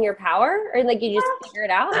living your power, or like you just figure it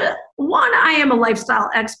out? One, I am a lifestyle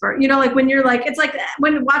expert. You know, like when you're like, it's like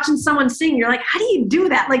when watching someone sing, you're like, how do you do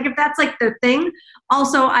that? Like if that's like their thing.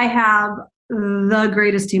 Also, I have the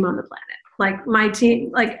greatest team on the planet. Like my team,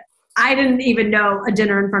 like I didn't even know a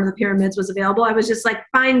dinner in front of the pyramids was available. I was just like,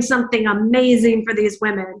 find something amazing for these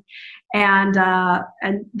women. And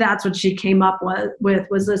that's what she came up with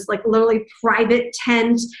was this like literally private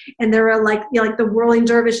tent. And there were like, like the whirling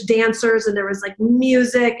dervish dancers, and there was like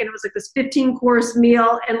music, and it was like this 15-course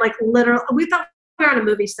meal. And like literally, we thought we were on a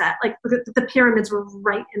movie set. Like the pyramids were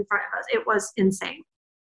right in front of us. It was insane.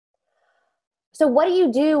 So what do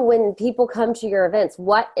you do when people come to your events?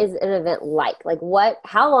 What is an event like? Like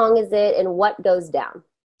how long is it and what goes down?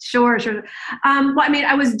 Sure. Well, I mean,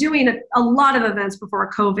 I was doing a lot of events before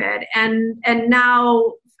COVID and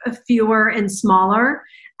now fewer and smaller.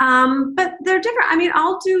 But they're different. I mean,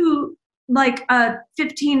 I'll do like a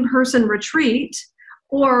 15-person retreat,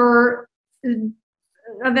 or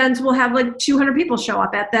events will have like 200 people show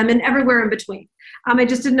up at them, and everywhere in between. I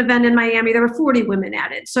just did an event in Miami. There were 40 women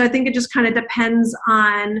at it. So I think it just kind of depends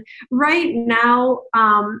on right now.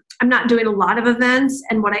 I'm not doing a lot of events,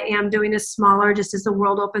 and what I am doing is smaller, just as the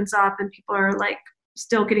world opens up and people are like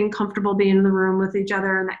still getting comfortable being in the room with each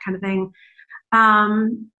other and that kind of thing.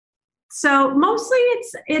 So mostly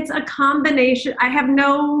it's a combination.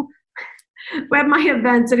 With my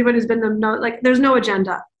events, anybody who's been to them know, like there's no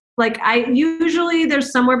agenda. Like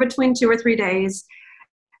there's somewhere between 2 or 3 days.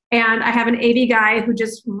 And I have an AV guy who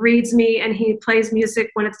just reads me, and he plays music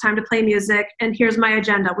when it's time to play music. And here's my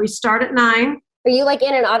agenda. We start at 9. Are you like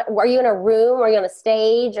are you in a room? Are you on a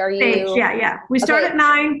stage? Stage, yeah. We start at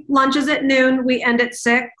 9, lunch is at noon, we end at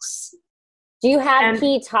 6. Do you have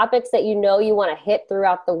key topics that you want to hit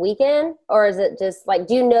throughout the weekend? Or is it just like,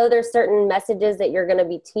 do you know there's certain messages that you're going to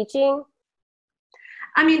be teaching?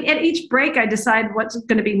 I mean, at each break, I decide what's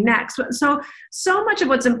going to be next. So much of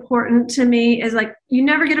what's important to me is like, you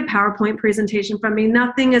never get a PowerPoint presentation from me.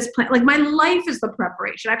 Nothing is planned. Like my life is the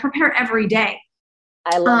preparation. I prepare every day.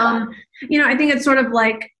 I love that. I think it's sort of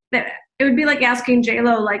like that. It would be like asking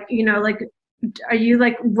J-Lo, like, like, are you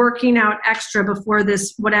like working out extra before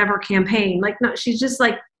this whatever campaign? Like, no, she's just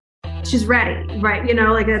like, she's ready, right?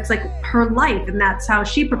 Like it's like her life, and that's how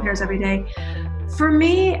she prepares every day. For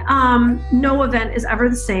me, no event is ever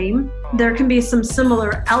the same. There can be some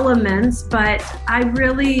similar elements, but I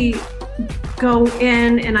really go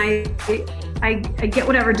in and I get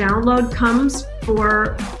whatever download comes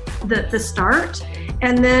for the start.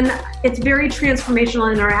 And then it's very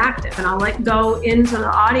transformational and interactive. And I'll like go into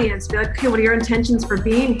the audience, be like, okay, what are your intentions for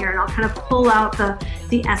being here? And I'll kind of pull out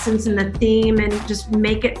the essence and the theme and just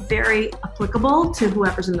make it very applicable to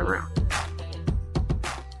whoever's in the room.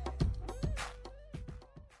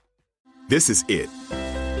 This is it.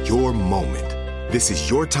 Your moment. This is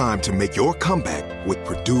your time to make your comeback with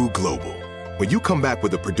Purdue Global. When you come back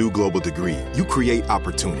with a Purdue Global degree, you create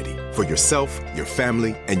opportunity for yourself, your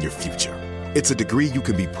family, and your future. It's a degree you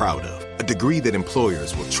can be proud of, a degree that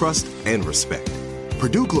employers will trust and respect.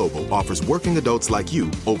 Purdue Global offers working adults like you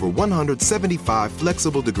over 175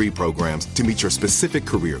 flexible degree programs to meet your specific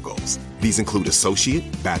career goals. These include associate,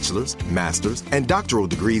 bachelor's, master's, and doctoral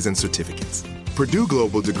degrees and certificates. Purdue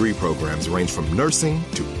Global degree programs range from nursing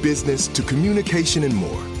to business to communication and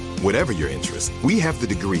more. Whatever your interest, we have the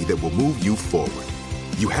degree that will move you forward.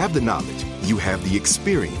 You have the knowledge, you have the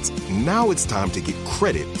experience. Now it's time to get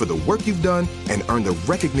credit for the work you've done and earn the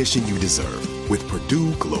recognition you deserve with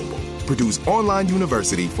Purdue Global, Purdue's online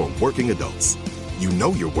university for working adults. You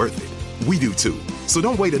know you're worth it. We do too. So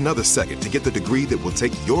don't wait another second to get the degree that will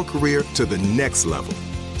take your career to the next level.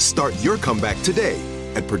 Start your comeback today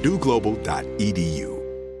at purdueglobal.edu.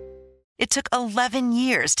 It took 11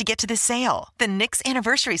 years to get to this sale. The Knix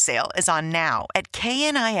Anniversary Sale is on now at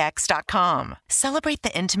knix.com. Celebrate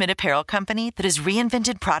the intimate apparel company that has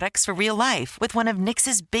reinvented products for real life with one of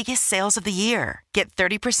Knix's biggest sales of the year. Get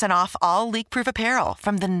 30% off all leak-proof apparel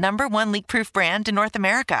from the #1 leak-proof brand in North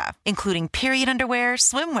America, including period underwear,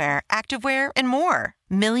 swimwear, activewear, and more.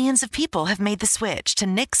 Millions of people have made the switch to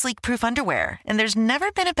Knix leak-proof underwear, and there's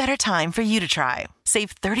never been a better time for you to try.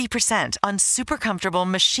 Save 30% on super comfortable,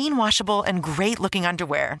 machine washable, and great-looking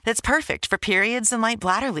underwear that's perfect for periods and light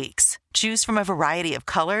bladder leaks. Choose from a variety of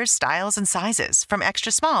colors, styles, and sizes, from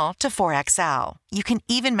extra small to 4XL. You can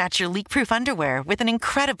even match your leak-proof underwear with an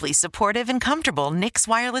incredibly supportive and comfortable Knix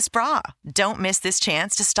wireless bra. Don't miss this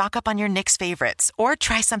chance to stock up on your Knix favorites or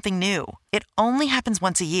try something new. It only happens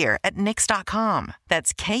once a year at Knix.com.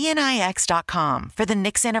 That's KNIX.com for the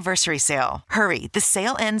Knix anniversary sale. Hurry, the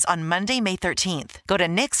sale ends on Monday, May 13th. Go to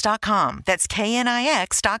Knix.com. That's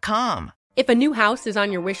KNIX.com. If a new house is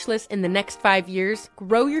on your wish list in the next 5 years,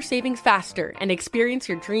 grow your savings faster and experience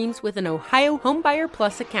your dreams with an Ohio Homebuyer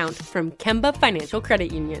Plus account from Kemba Financial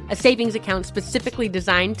Credit Union. A savings account specifically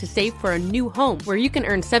designed to save for a new home, where you can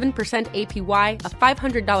earn 7% APY,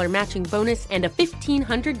 a $500 matching bonus, and a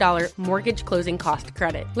 $1,500 mortgage closing cost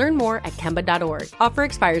credit. Learn more at Kemba.org. Offer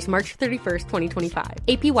expires March 31st, 2025.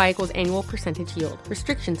 APY equals annual percentage yield.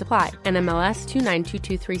 Restrictions apply. NMLS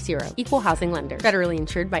 292230. Equal housing lender. Federally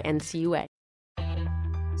insured by NCUA.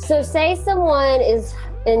 So say someone is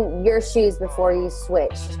in your shoes before you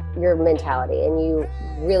switched your mentality and you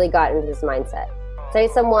really got into this mindset. Say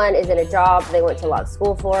someone is in a job they went to a lot of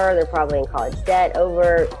school for, they're probably in college debt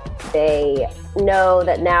over, they know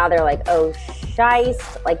that now they're like, oh,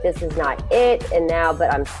 shice, like this is not it, and now,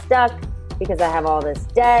 but I'm stuck because I have all this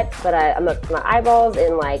debt, but I'm up to my eyeballs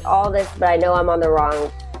in like all this, but I know I'm on the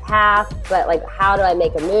wrong path, but like, how do I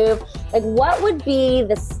make a move? Like, what would be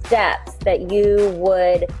the steps that you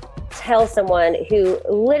would tell someone who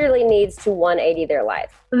literally needs to 180 their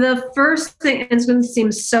life? The first thing, and it's going to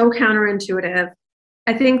seem so counterintuitive,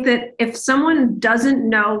 I think that if someone doesn't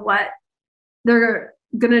know what they're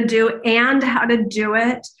going to do and how to do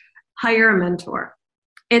it, hire a mentor.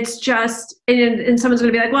 It's just, and someone's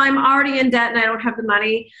going to be like, well, I'm already in debt and I don't have the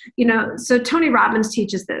money. You know, so Tony Robbins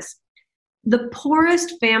teaches this. The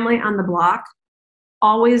poorest family on the block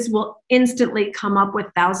always will instantly come up with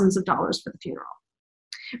thousands of dollars for the funeral,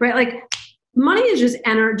 right? Like, money is just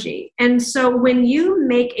energy. And so when you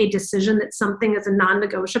make a decision that something is a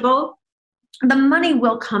non-negotiable, the money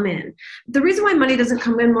will come in. The reason why money doesn't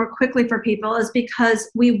come in more quickly for people is because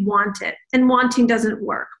we want it, and wanting doesn't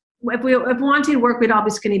work. If wanting worked, we'd all be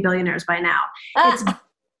skinny billionaires by now. It's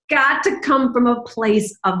got to come from a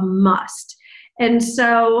place of must. And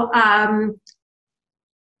so I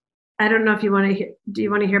don't know if you want to hear, do you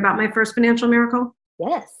want to hear about my first financial miracle?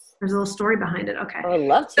 Yes. There's a little story behind it. Okay. I would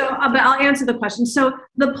love to. So, but I'll answer the question. So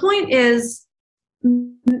the point is,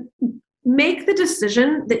 make the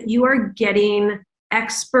decision that you are getting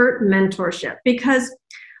expert mentorship, because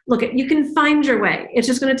look, you can find your way. It's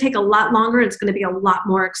just going to take a lot longer. It's going to be a lot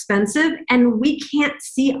more expensive, and we can't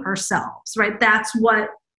see ourselves, right? That's what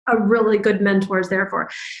a really good mentor is there for.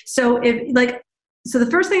 So so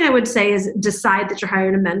the first thing I would say is decide that you're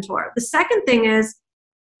hiring a mentor. The second thing is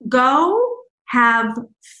go have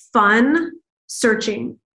fun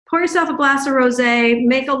searching. Pour yourself a glass of rosé,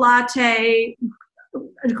 make a latte,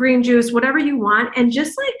 a green juice, whatever you want, and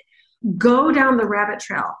just like go down the rabbit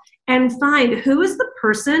trail and find who is the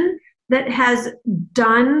person that has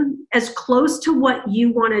done as close to what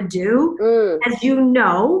you want to do as you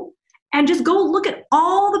know, and just go look at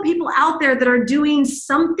all the people out there that are doing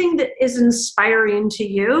something that is inspiring to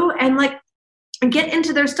you, and like get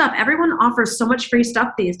into their stuff. Everyone offers so much free stuff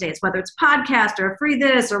these days, whether it's podcast or free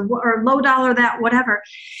this or low dollar that, whatever,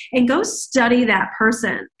 and go study that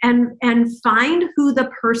person and find who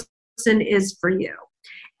the person is for you,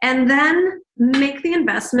 and then make the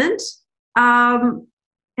investment and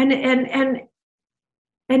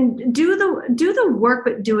do the work,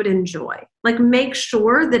 but do it in joy. Like, make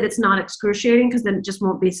sure that it's not excruciating, because then it just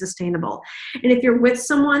won't be sustainable. And if you're with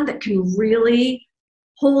someone that can really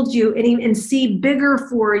hold you and see bigger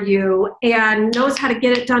for you and knows how to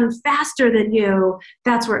get it done faster than you,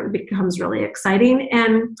 that's where it becomes really exciting.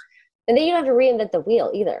 And then you don't have to reinvent the wheel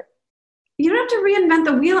either. You don't have to reinvent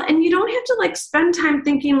the wheel, and you don't have to like spend time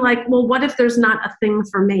thinking like, well, what if there's not a thing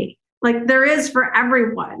for me? Like, there is for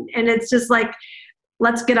everyone. And it's just like,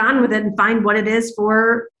 let's get on with it and find what it is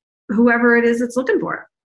for whoever it is that's looking for it.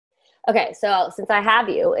 Okay. So since I have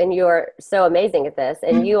you and you're so amazing at this,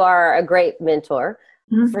 and you are a great mentor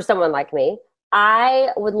for someone like me, I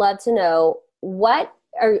would love to know what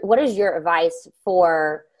is your advice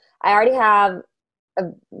for, I already have a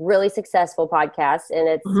really successful podcast and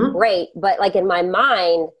it's great, but like in my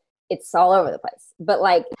mind, it's all over the place, but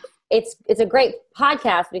like, it's a great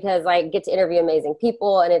podcast because I get to interview amazing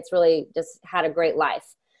people and it's really just had a great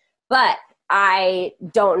life, but I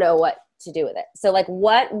don't know what to do with it. So like,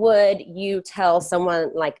 what would you tell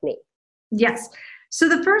someone like me? Yes. So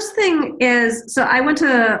the first thing is, so I went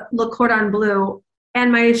to Le Cordon Bleu, and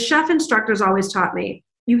my chef instructors always taught me,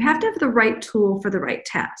 you have to have the right tool for the right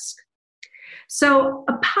task. So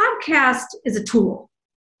a podcast is a tool.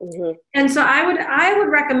 Mhm. And so I would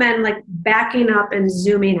recommend like backing up and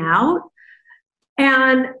zooming out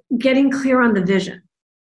and getting clear on the vision.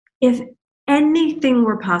 If anything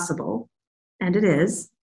were possible, and it is,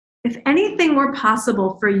 if anything were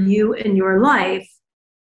possible for you in your life,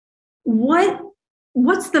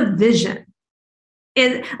 what's the vision?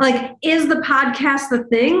 Is the podcast the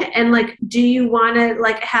thing? And like, do you want to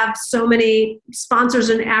like have so many sponsors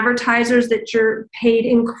and advertisers that you're paid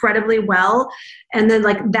incredibly well, and then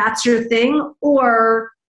like that's your thing?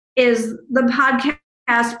 Or is the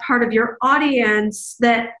podcast part of your audience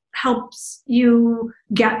that helps you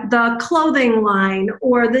get the clothing line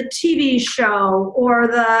or the TV show or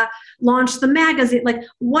the launch the magazine? Like,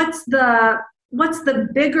 what's the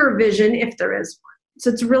bigger vision, if there is one? So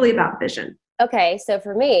it's really about vision. Okay, so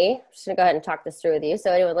for me, I'm just gonna go ahead and talk this through with you.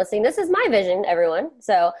 So anyone listening, this is my vision, everyone.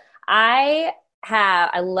 So I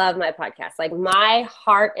love my podcast. Like my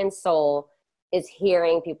heart and soul is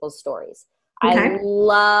hearing people's stories. Okay. I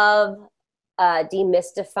love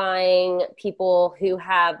demystifying people who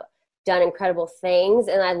have done incredible things,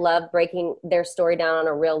 and I love breaking their story down on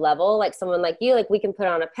a real level. Like someone like you, like we can put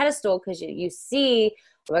on a pedestal because you see,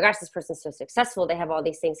 oh my gosh, this person's so successful. They have all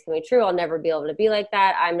these things coming true. I'll never be able to be like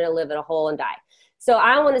that. I'm going to live in a hole and die. So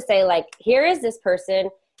I want to say like, here is this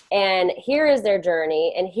person and here is their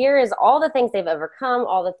journey. And here is all the things they've overcome,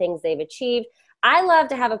 all the things they've achieved. I love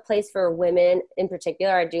to have a place for women in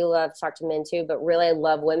particular. I do love to talk to men too, but really I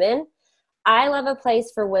love women. I love a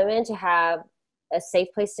place for women to have a safe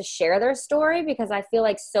place to share their story, because I feel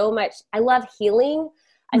like so much, I love healing.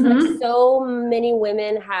 I feel like so many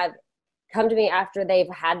women have come to me after they've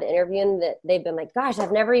had the interview and that they've been like, gosh,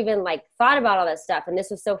 I've never even like thought about all this stuff. And this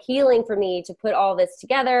was so healing for me to put all this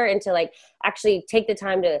together and to like actually take the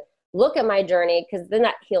time to look at my journey, because then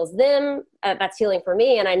that heals them. That's healing for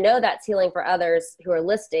me. And I know that's healing for others who are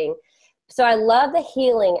listening. So I love the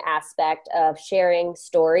healing aspect of sharing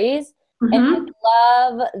stories. And I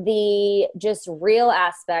love the just real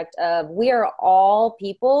aspect of we are all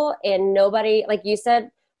people, and nobody, like you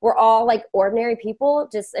said, we're all like ordinary people,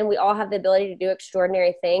 and we all have the ability to do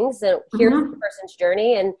extraordinary things. And here's the person's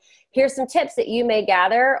journey, and here's some tips that you may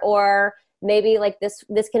gather, or maybe like this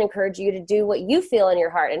can encourage you to do what you feel in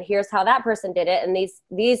your heart. And here's how that person did it. And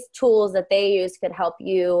these tools that they use could help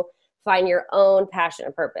you find your own passion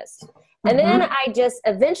and purpose. And then I just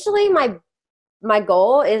eventually my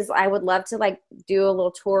goal is I would love to like do a little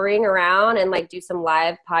touring around and like do some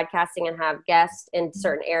live podcasting and have guests in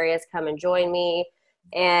certain areas come and join me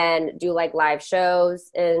and do like live shows,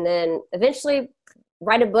 and then eventually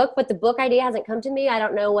write a book. But the book idea hasn't come to me. I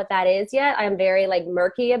don't know what that is yet. I'm very like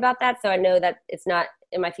murky about that. So I know that it's not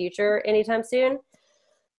in my future anytime soon.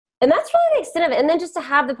 And that's really the extent of it. And then just to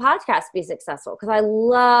have the podcast be successful, because I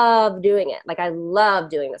love doing it. Like I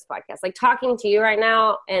love doing this podcast. Like talking to you right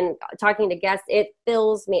now and talking to guests, it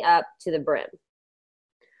fills me up to the brim.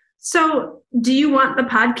 So do you want the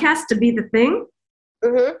podcast to be the thing?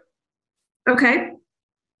 Okay.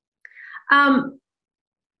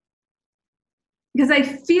 Because I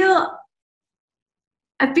feel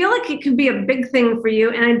like it could be a big thing for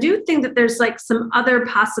you. And I do think that there's like some other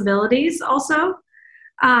possibilities also.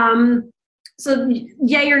 So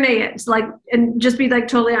yay or nay it. Like, and just be like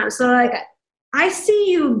totally honest. So like, I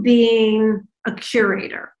see you being a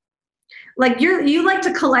curator. Like you like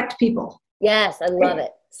to collect people. Yes. I love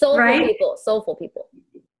it. Soulful people.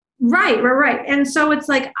 Right. And so it's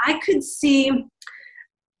like, I could see,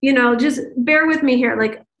 just bear with me here.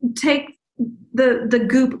 Like take the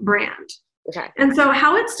Goop brand. Okay. And so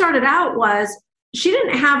how it started out was she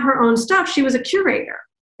didn't have her own stuff. She was a curator.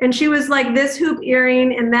 And she was like this hoop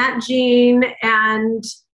earring and that jean and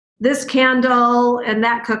this candle and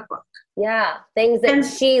that cookbook. Yeah, things that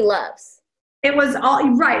she loves. It was all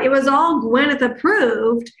right. It was all Gwyneth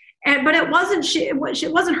approved, but it wasn't it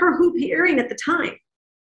wasn't her hoop earring at the time.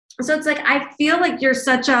 So it's like I feel like you're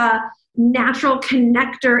such a natural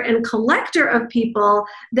connector and collector of people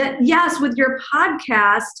that yes, with your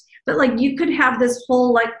podcast, but like you could have this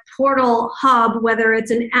whole like portal hub, whether it's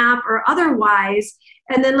an app or otherwise.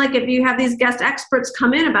 And then like if you have these guest experts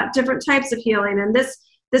come in about different types of healing, and this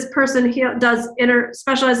person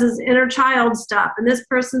specializes in inner child stuff, and this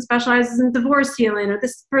person specializes in divorce healing, or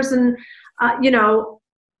this person, I feel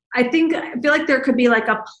like there could be like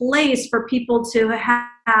a place for people to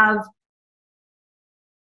have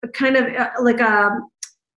a kind of like a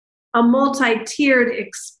multi-tiered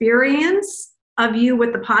experience of you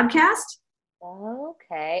with the podcast.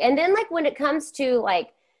 Okay. And then like when it comes to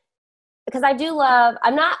like, because I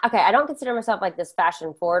don't consider myself like this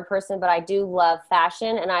fashion forward person, but I do love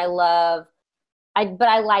fashion, and I like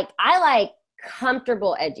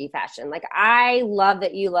comfortable, edgy fashion. Like I love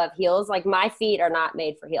that you love heels. Like my feet are not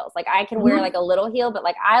made for heels. Like I can wear like a little heel, but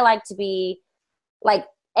like I like to be like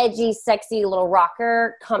edgy, sexy, little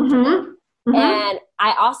rocker, comfortable. And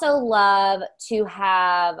I also love to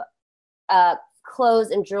have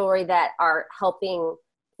clothes and jewelry that are helping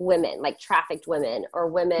women, like trafficked women or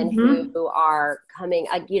women who are coming,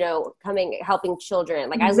 helping children.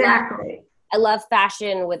 Like I love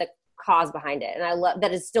fashion with a cause behind it. And I love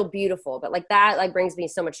that it's still beautiful, but like that, like brings me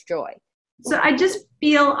so much joy. So I just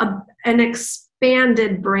feel an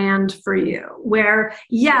expanded brand for you where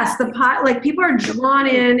yes, like people are drawn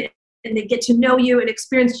in and they get to know you and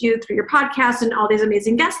experience you through your podcast and all these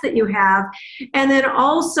amazing guests that you have. And then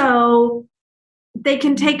also they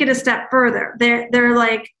can take it a step further. They're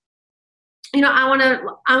like, I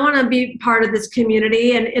want to be part of this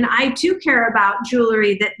community. And I too care about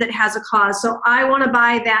jewelry that has a cause. So I want to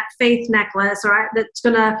buy that faith necklace that's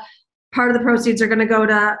going to, part of the proceeds are going to go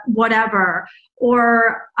to whatever.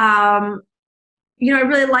 Or, I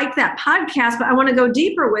really like that podcast, but I want to go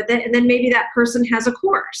deeper with it. And then maybe that person has a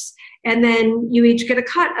course and then you each get a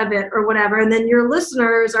cut of it or whatever. And then your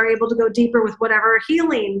listeners are able to go deeper with whatever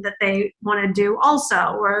healing that they want to do also.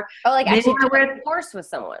 Or actually do a course with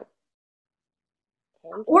someone.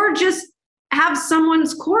 Or just have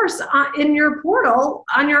someone's course in your portal,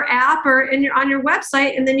 on your app or on your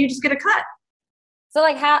website, and then you just get a cut. So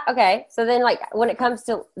so then like when it comes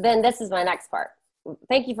to, then this is my next part.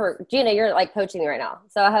 Thank you for, Gina, you're like coaching me right now.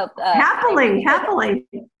 So I hope. Happily.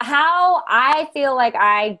 How I feel like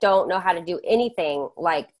I don't know how to do anything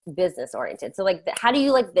like business oriented. So like, how do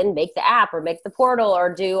you like then make the app or make the portal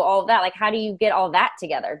or do all of that? Like, how do you get all that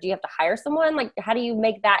together? Do you have to hire someone? Like, how do you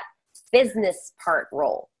make that business part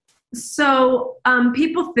roll? So I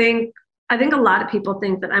think a lot of people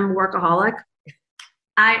think that I'm a workaholic.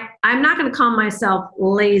 I'm not going to call myself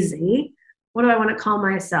lazy. What do I want to call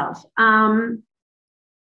myself?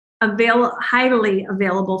 Highly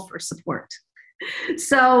available for support.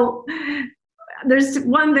 So there's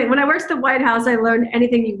one thing. When I worked at the White House, I learned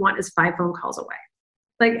anything you want is 5 phone calls away.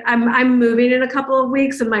 Like I'm moving in a couple of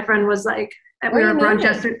weeks, and my friend was like, we were at brunch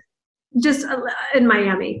yesterday. Just in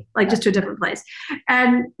Miami, like just to a different place.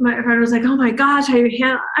 And my friend was like, oh my gosh, how you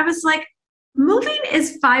handle? I was like, moving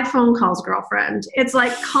is 5 phone calls, girlfriend. It's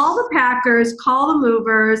like, call the packers, call the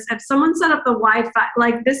movers. If someone set up the Wi-Fi,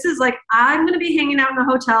 like this is like, I'm going to be hanging out in a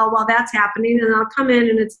hotel while that's happening and I'll come in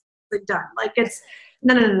and it's like done. Like it's,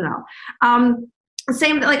 no.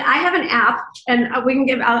 Same, like I have an app and we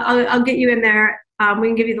can I'll get you in there. We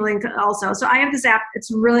can give you the link also. So I have this app.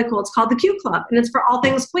 It's really cool. It's called the Q Club and it's for all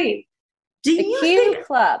things Queen. The Q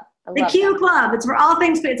Club. The Q Club. It's for all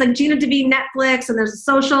things. It's like Gina DeVee Netflix, and there's a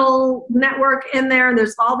social network in there, and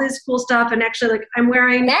there's all this cool stuff. And actually, like I'm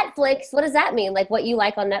wearing Netflix. What does that mean? Like what you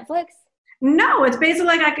like on Netflix? No, it's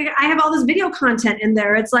basically like I have all this video content in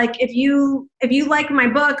there. It's like if you like my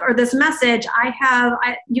book or this message,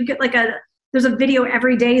 you get like there's a video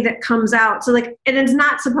every day that comes out. So like, and it's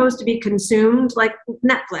not supposed to be consumed like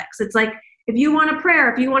Netflix. It's like, if you want a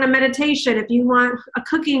prayer, if you want a meditation, if you want a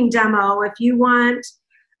cooking demo, if you want.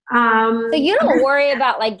 So you don't worry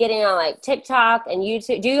about like getting on like TikTok and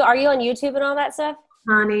YouTube. Are you on YouTube and all that stuff?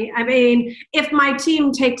 Honey, I mean, if my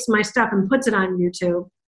team takes my stuff and puts it on YouTube,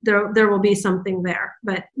 there will be something there.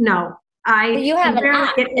 But no, you have an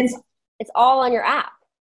app. It's all on your app.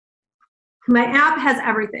 My app has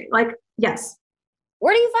everything. Like, yes.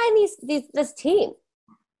 Where do you find this team?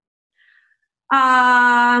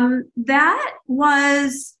 That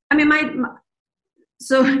was, I mean,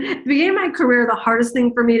 so at the beginning of my career, the hardest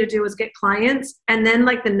thing for me to do was get clients. And then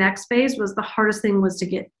like the next phase was the hardest thing was to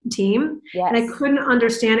get team. Yes. And I couldn't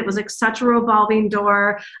understand. It was like such a revolving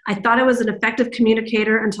door. I thought I was an effective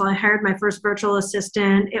communicator until I hired my first virtual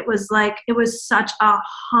assistant. It was such a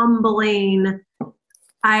humbling,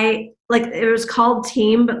 it was called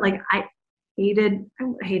team, but like hated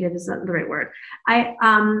is not the right word.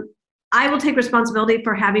 I will take responsibility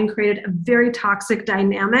for having created a very toxic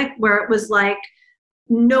dynamic where it was like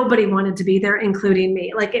nobody wanted to be there, including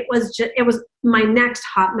me. Like it was my next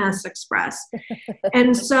hot mess express.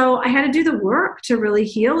 And so I had to do the work to really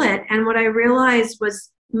heal it. And what I realized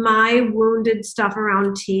was my wounded stuff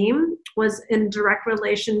around team was in direct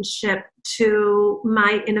relationship to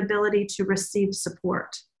my inability to receive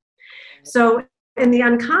support. So in the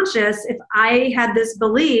unconscious, if I had this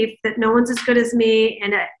belief that no one's as good as me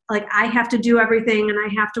and I have to do everything and I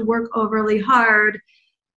have to work overly hard,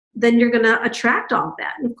 then you're going to attract all of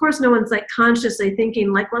that. And of course, no one's like consciously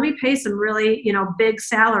thinking like, let me pay some really, big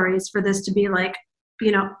salaries for this to be like,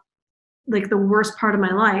 like the worst part of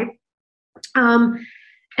my life.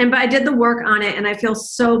 but I did the work on it, and I feel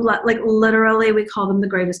so blessed. Like literally, we call them the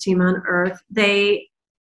greatest team on earth. They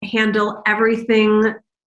handle everything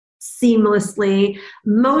seamlessly.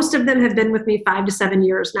 Most of them have been with me 5 to 7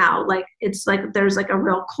 years now. Like it's like there's like a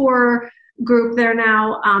real core group there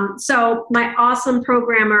now. So my awesome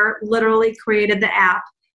programmer literally created the app.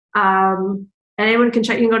 And anyone can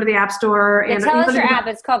check. You can go to the App Store. Yeah, and tell us your app.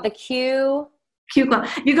 It's called the Q Club.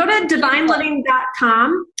 You go to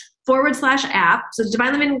divineliving.com/app. So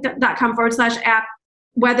divineliving.com/app.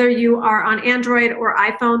 Whether you are on Android or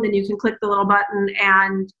iPhone, then you can click the little button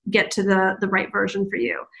and get to the right version for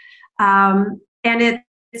you. And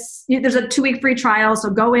there's a 2-week free trial. So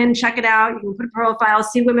go in, check it out. You can put a profile,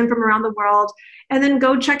 see women from around the world, and then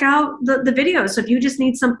go check out the videos. So if you just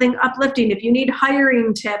need something uplifting, if you need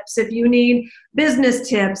hiring tips, if you need business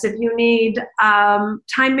tips, if you need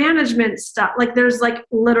time management stuff, like there's like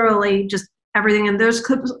literally just everything. And there's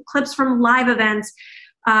clips from live events.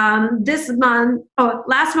 Last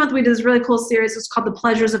month we did this really cool series. It's called The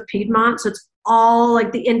Pleasures of Piedmont. So it's all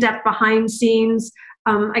like the in-depth behind scenes.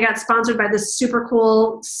 I got sponsored by this super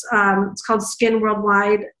cool, it's called Skin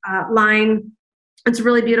Worldwide line. It's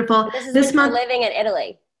really beautiful. This month living in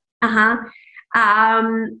Italy.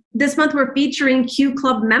 This month we're featuring Q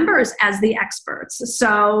Club members as the experts.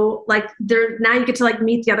 So like now you get to like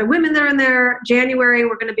meet the other women that are in there. January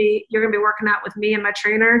you're gonna be working out with me and my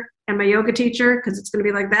trainer and my yoga teacher, because it's gonna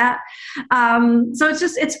be like that. So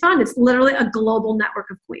it's fun. It's literally a global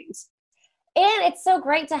network of queens. And it's so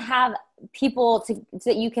great to have people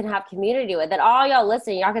that you can have community with, that all y'all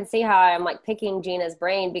listening, y'all can see how I'm like picking Gina's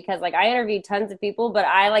brain, because like I interviewed tons of people, but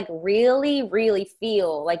I like really, really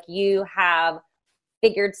feel like you have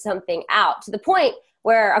figured something out to the point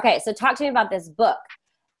where, okay, so talk to me about this book,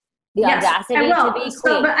 The Audacity to Be Queen.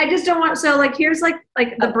 So, but I just don't want, so like, here's like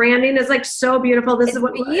the branding is like so beautiful. This is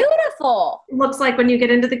what beautiful it looks like when you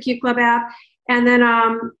get into the Q Club app. And then,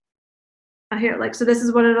 here, like, so this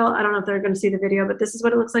is what I don't know if they're going to see the video, but this is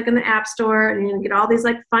what it looks like in the App Store. And you get all these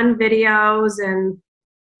like fun videos and.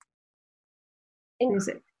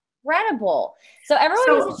 Incredible. So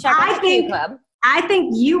everyone needs to check out the Q Club. I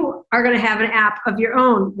think you are going to have an app of your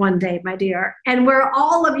own one day, my dear, and where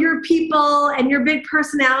all of your people and your big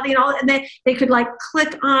personality and they could like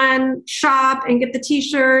click on shop and get the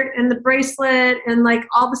t-shirt and the bracelet and like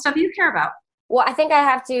all the stuff you care about. Well, I think I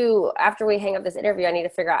have to, after we hang up this interview, I need to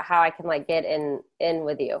figure out how I can like get in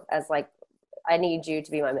with you, as like, I need you to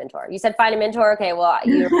be my mentor. You said find a mentor. Okay. Well,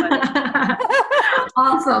 you're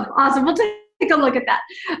Awesome. We'll take a look at that.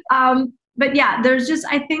 But yeah, there's just,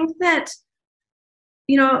 I think that,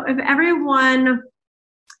 you know, if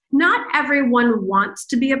not everyone wants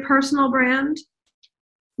to be a personal brand,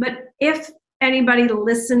 but if anybody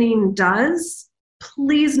listening does,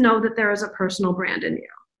 please know that there is a personal brand in you.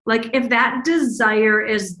 Like if that desire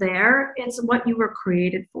is there, it's what you were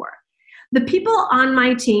created for. The people on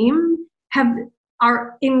my team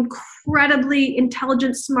are incredibly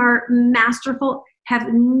intelligent, smart, masterful,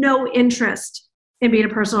 have no interest in being a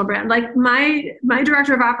personal brand. Like my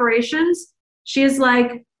director of operations, she is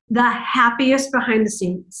like the happiest behind the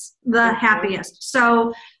scenes, the happiest.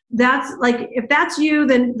 So that's like, if that's you,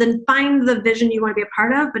 then find the vision you want to be a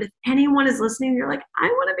part of. But if anyone is listening, you're like, I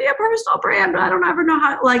want to be a personal brand, but I don't ever know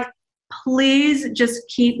how, like, please just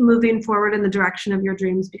keep moving forward in the direction of your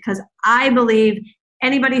dreams, because I believe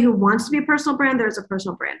anybody who wants to be a personal brand, there's a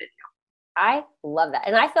personal brand in you. I love that.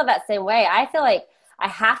 And I feel that same way. I feel like I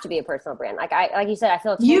have to be a personal brand. Like you said, I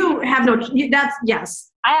feel yes.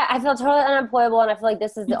 I feel totally unemployable, and I feel like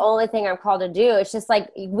this is the only thing I'm called to do. It's just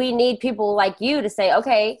like we need people like you to say,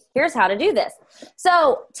 okay, here's how to do this.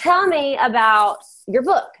 So tell me about your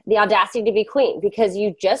book, The Audacity to Be Queen, because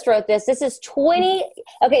you just wrote this. This is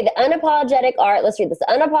the unapologetic art. Let's read this. The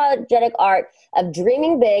unapologetic art of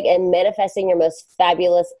dreaming big and manifesting your most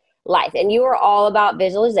fabulous life. And you are all about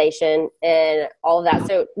visualization and all of that.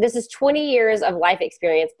 So this is 20 years of life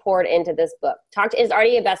experience poured into this book. It's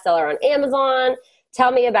already a bestseller on Amazon.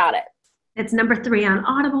 Tell me about it. It's number 3 on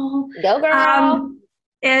Audible. Go girl.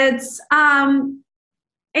 It's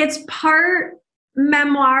part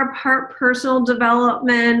memoir, part personal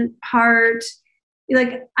development, part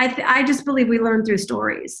like I just believe we learn through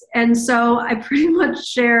stories. And so I pretty much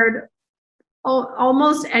shared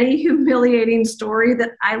almost any humiliating story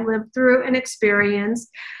that I lived through and experienced.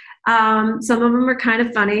 Some of them are kind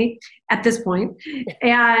of funny at this point.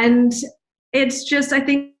 And it's just, I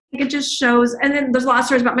think it just shows, and then there's a lot of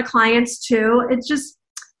stories about my clients too. It's just,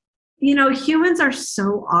 you know, humans are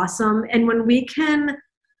so awesome. And when we can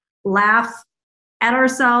laugh at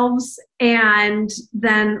ourselves and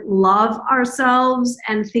then love ourselves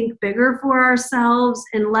and think bigger for ourselves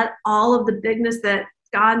and let all of the bigness that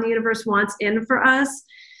God and the universe wants in for us.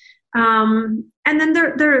 And then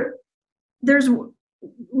there's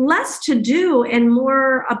less to do and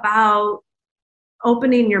more about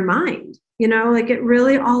opening your mind. You know, like it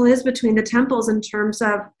really all is between the temples in terms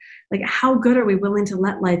of like, how good are we willing to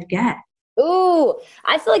let life get? Ooh,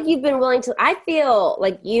 I feel like you've been willing to, I feel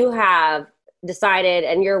like you have decided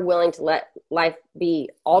and you're willing to let life be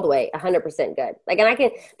all the way 100% good. Like, and I can,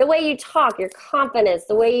 the way you talk, your confidence,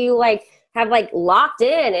 the way you like have like locked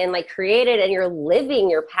in and like created and you're living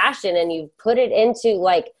your passion and you've put it into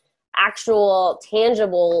like actual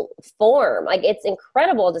tangible form. Like it's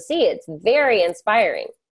incredible to see. It's very inspiring.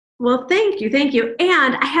 Well, thank you. Thank you.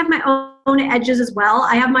 And I have my own edges as well.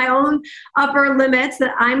 I have my own upper limits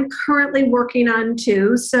that I'm currently working on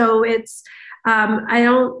too. So it's, I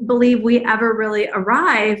don't believe we ever really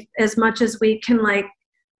arrive as much as we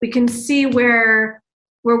can see where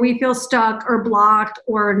we feel stuck or blocked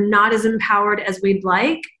or not as empowered as we'd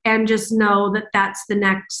like, and just know that that's the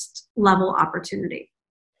next level opportunity.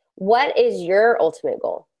 What is your ultimate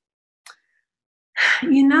goal?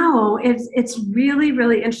 You know, it's really,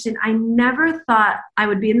 really interesting. I never thought I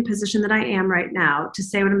would be in the position that I am right now to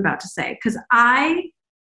say what I'm about to say. Because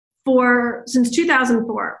since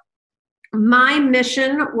 2004, my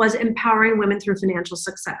mission was empowering women through financial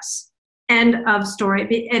success. End of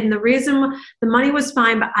story. And the reason, the money was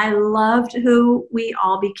fine, but I loved who we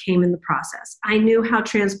all became in the process. I knew how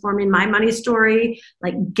transforming my money story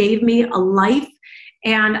like gave me a life.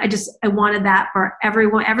 And I wanted that for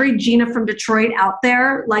everyone, every Gina from Detroit out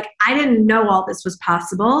there. Like, I didn't know all this was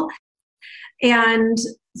possible. And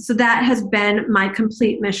so that has been my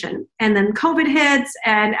complete mission. And then COVID hits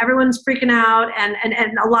and everyone's freaking out. And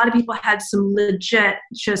a lot of people had some legit,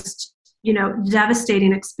 just, you know,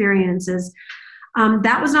 devastating experiences.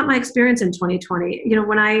 That was not my experience in 2020. You know,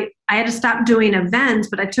 when I had to stop doing events,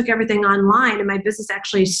 but I took everything online and my business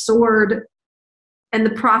actually soared. And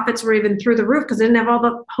the profits were even through the roof because I didn't have all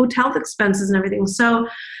the hotel expenses and everything. So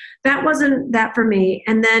that wasn't that for me.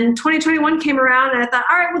 And then 2021 came around and I thought,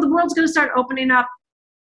 all right, well, the world's going to start opening up.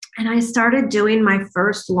 And I started doing my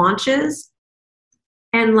first launches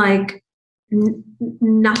and like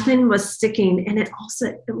nothing was sticking. And it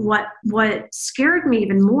also, what scared me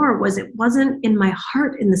even more was it wasn't in my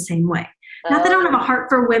heart in the same way. Not that I don't have a heart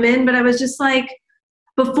for women, but I was just like,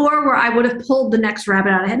 before where I would have pulled the next rabbit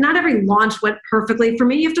out of the hat. Not every launch went perfectly for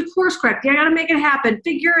me. You have to course correct. You got to make it happen.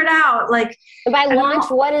 Figure it out. Like, by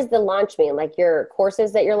launch, what does the launch mean? Like your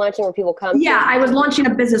courses that you're launching where people come? Yeah, I was launching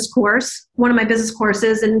a business course, one of my business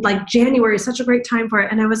courses, and like January is such a great time for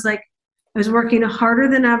it. And I was working harder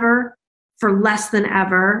than ever for less than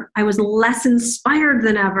ever. I was less inspired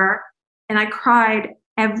than ever. And I cried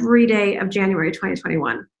every day of January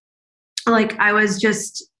 2021. Like I was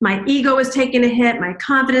just, my ego was taking a hit. My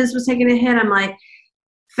confidence was taking a hit. I'm like,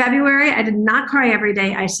 February, I did not cry every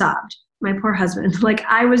day. I sobbed. My poor husband. Like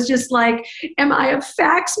I was just like, am I a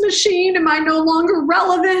fax machine? Am I no longer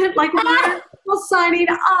relevant? Like why are people signing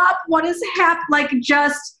up? What is happening? Like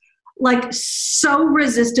just like so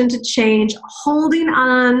resistant to change, holding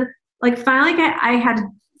on. Like finally I had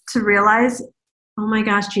to realize, oh my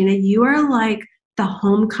gosh, Gina, you are like the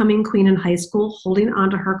homecoming queen in high school, holding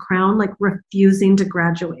onto her crown, like refusing to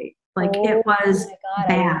graduate. Like it was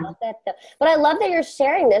bad. I love that but I love that you're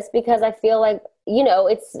sharing this because I feel like, you know,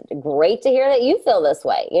 it's great to hear that you feel this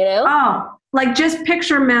way, you know? Oh, like just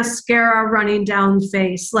picture mascara running down the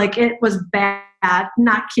face. Like it was bad,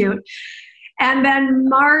 not cute. And then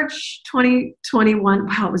March 2021,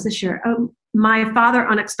 wow, it was this year. My father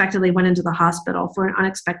unexpectedly went into the hospital for an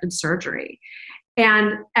unexpected surgery.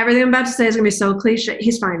 And everything I'm about to say is going to be so cliche.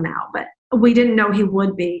 He's fine now, but we didn't know he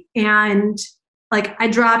would be. And like I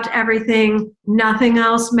dropped everything. Nothing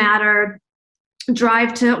else mattered.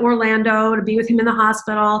 Drive to Orlando to be with him in the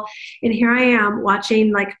hospital. And here I am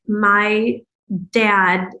watching like my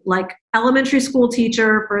dad, like elementary school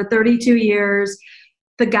teacher for 32 years,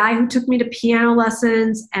 the guy who took me to piano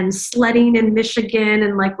lessons and sledding in Michigan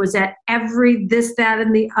and like was at every this, that,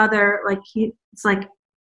 and the other. Like it's like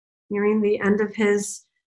nearing the end of his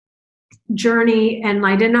journey. And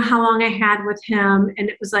I didn't know how long I had with him. And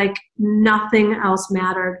it was like nothing else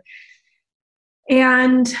mattered.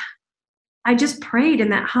 And I just prayed in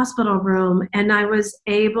that hospital room and I was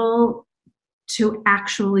able to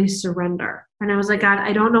actually surrender. And I was like, God,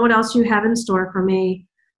 I don't know what else you have in store for me,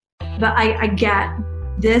 but I get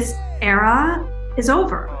this era is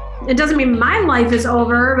over. It doesn't mean my life is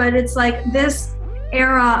over, but it's like this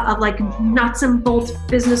era of like nuts and bolts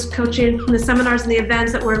business coaching, the seminars and the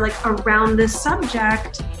events that were like around this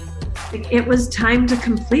subject. Like, it was time to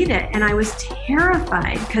complete it. And I was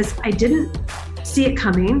terrified because I didn't see it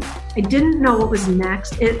coming. I didn't know what was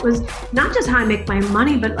next. It was not just how I make my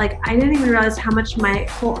money, but like I didn't even realize how much my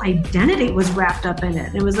whole identity was wrapped up in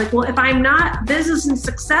it. It was like, well, if I'm not business and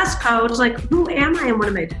success coach, like who am I and what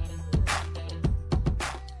am I doing?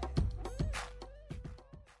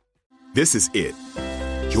 This is it.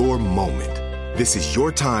 Your moment. This is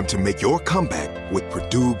your time to make your comeback with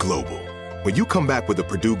Purdue Global. When you come back with a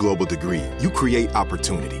Purdue Global degree, you create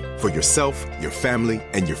opportunity for yourself, your family,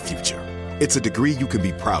 and your future. It's a degree you can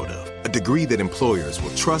be proud of, a degree that employers will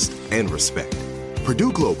trust and respect.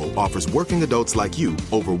 Purdue Global offers working adults like you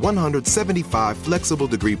over 175 flexible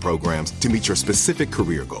degree programs to meet your specific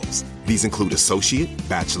career goals. These include associate,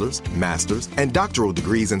 bachelor's, master's, and doctoral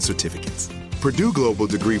degrees and certificates. Purdue Global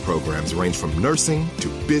degree programs range from nursing to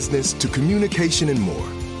business to communication and more.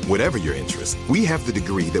 Whatever your interest, we have the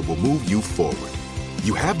degree that will move you forward.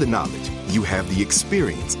 You have the knowledge, you have the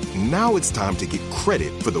experience. Now it's time to get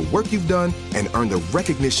credit for the work you've done and earn the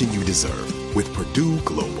recognition you deserve with Purdue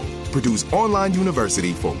Global, Purdue's online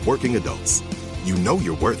university for working adults. You know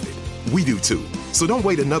you're worth it. We do too. So don't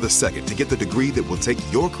wait another second to get the degree that will take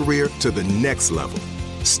your career to the next level.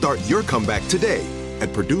 Start your comeback today at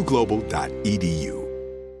purdueglobal.edu.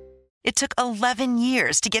 It took 11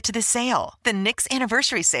 years to get to this sale. The Knix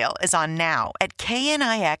Anniversary Sale is on now at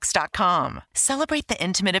knix.com. Celebrate the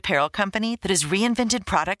intimate apparel company that has reinvented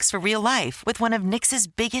products for real life with one of Knix's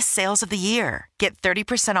biggest sales of the year. Get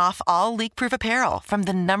 30% off all leak-proof apparel from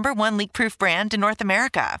the #1 leak-proof brand in North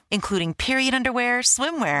America, including period underwear,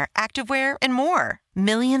 swimwear, activewear, and more.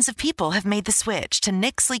 Millions of people have made the switch to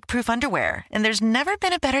Knix leak-proof underwear, and there's never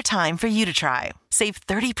been a better time for you to try. Save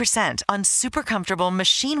 30% on super comfortable,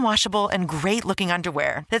 machine-washable, and great-looking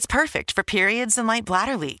underwear that's perfect for periods and light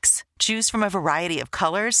bladder leaks. Choose from a variety of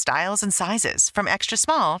colors, styles, and sizes, from extra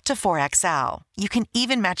small to 4XL. You can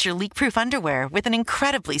even match your leak-proof underwear with an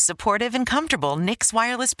incredibly supportive and comfortable Knix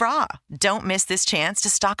wireless bra. Don't miss this chance to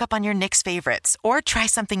stock up on your Knix favorites or try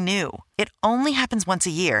something new. It only happens once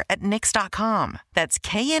a year at Knix.com. That's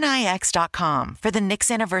KNIX.com for the Knix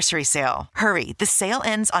Anniversary Sale. Hurry, the sale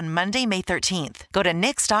ends on Monday, May 13th. Go to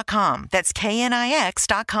Knix.com. That's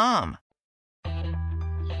KNIX.com.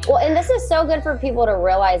 Well, and this is so good for people to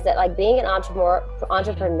realize that, like, being an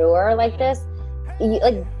entrepreneur like this,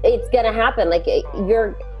 it's gonna happen. Like,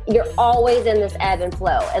 you're always in this ebb and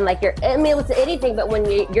flow, and like it's anything. But when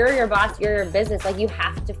you're your boss, you're your business. Like, you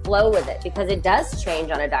have to flow with it because it does change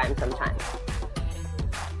on a dime sometimes.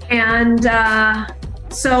 And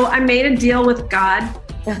so I made a deal with God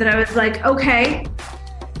that I was like, okay,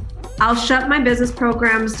 I'll shut my business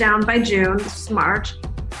programs down by June, this is March.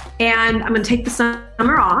 And I'm going to take the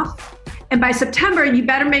summer off. And by September, you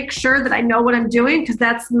better make sure that I know what I'm doing because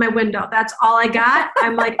that's my window. That's all I got.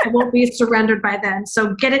 I'm like, I won't be surrendered by then.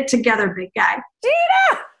 So get it together, big guy.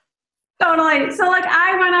 Gina! Totally. So like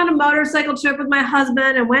I went on a motorcycle trip with my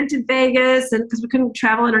husband and went to Vegas and because we couldn't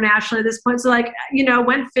travel internationally at this point. So like,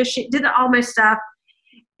 went fishing, did all my stuff.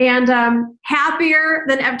 And happier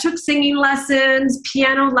than ever, took singing lessons,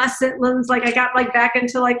 piano lessons. Like I got like back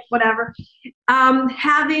into like whatever.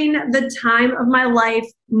 Having the time of my life,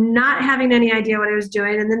 not having any idea what I was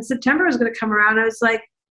doing. And then September was going to come around. I was like,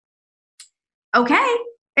 okay,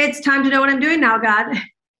 it's time to know what I'm doing now, God.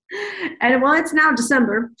 And well, it's now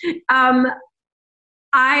December.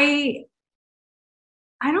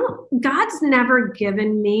 God's never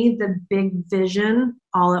given me the big vision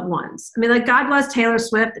all at once. I mean, like God bless Taylor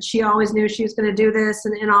Swift that she always knew she was going to do this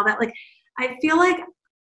and all that. Like, I feel like,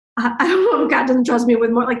 I don't know if God doesn't trust me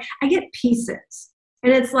with more, like I get pieces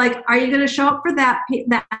and it's like, are you going to show up for that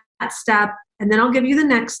step? And then I'll give you the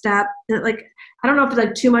next step. And like, I don't know if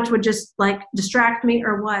like too much would just like distract me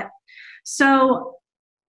or what. So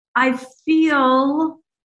I feel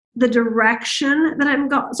the direction that I'm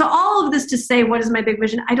going. So all of this to say, what is my big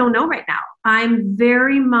vision? I don't know right now. I'm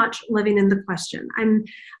very much living in the question.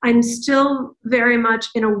 I'm still very much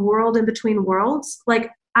in a world in between worlds.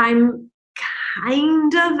 Like I'm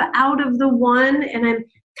kind of out of the one and I'm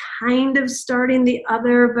kind of starting the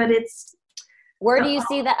other, but it's. Where do you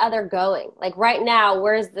see the other going? Like right now,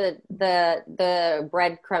 where's the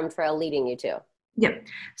breadcrumb trail leading you to? Yep.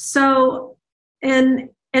 So, in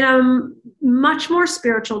a much more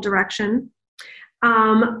spiritual direction,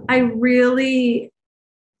 I really,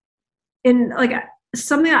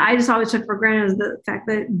 something that I just always took for granted is the fact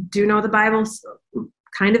that I do know the Bible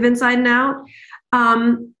kind of inside and out.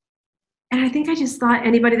 And I think I just thought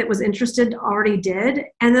anybody that was interested already did.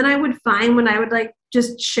 And then I would find when I would like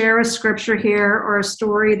just share a scripture here or a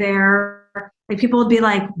story there, like people would be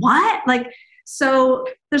like, what? Like, so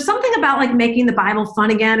there's something about like making the Bible fun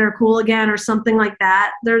again or cool again or something like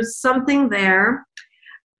that. There's something there.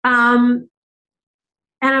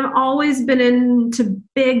 and I've always been into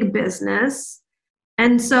big business.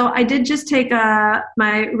 And so I did just take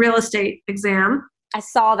my real estate exam. I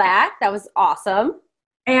saw that. That was awesome.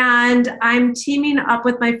 And I'm teaming up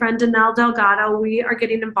with my friend Danelle Delgado. We are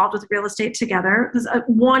getting involved with real estate together. Because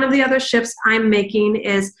one of the other shifts I'm making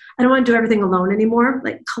is I don't want to do everything alone anymore.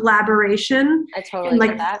 Like collaboration I totally and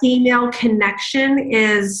like get that. female connection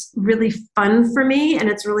is really fun for me, and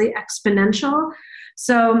it's really exponential.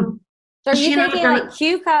 So are you thinking like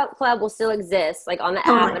Q Club will still exist, like on the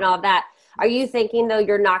app and all of that? Are you thinking though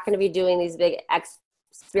you're not going to be doing these big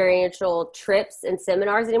experiential trips and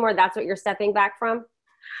seminars anymore? That's what you're stepping back from?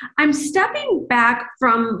 I'm stepping back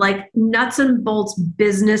from like nuts and bolts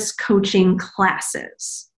business coaching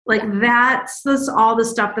classes. Like that's all the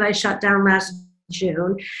stuff that I shut down last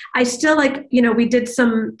June. I still we did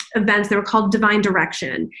some events that were called Divine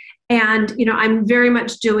Direction. And, I'm very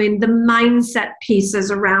much doing the mindset pieces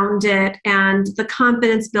around it and the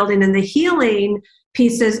confidence building and the healing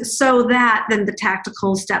pieces so that then the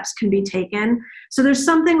tactical steps can be taken. So there's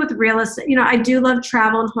something with real estate. I do love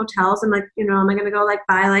travel and hotels. I'm like, am I going to go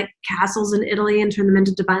buy castles in Italy and turn them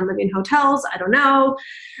into Divine Living hotels? I don't know.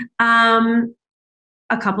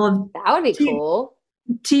 A couple of that would be cool.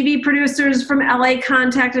 TV producers from LA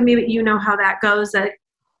contacted me, but you know how that goes.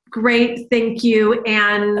 Great, thank you.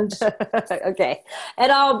 And okay.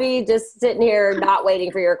 And I'll be just sitting here not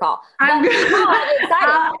waiting for your call. I'm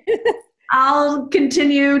excited. I'll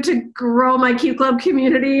continue to grow my Q Club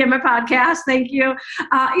community and my podcast. Thank you.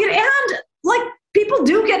 And people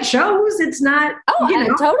do get shows. It's not. Oh,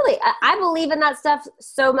 totally. I believe in that stuff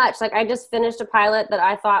so much. I just finished a pilot that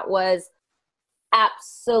I thought was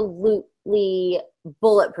absolutely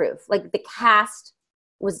bulletproof. The cast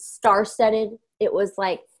was star-studded. It was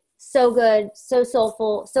so good, so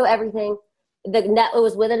soulful, so everything. It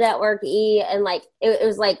was with a network E, and it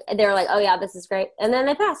was they were oh yeah, this is great. And then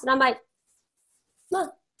they passed, and I'm like, oh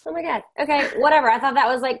my God, okay, whatever. I thought that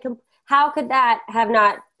was how could that have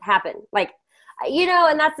not happened?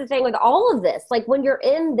 And that's the thing with all of this. When you're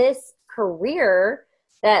in this career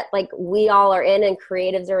that we all are in, and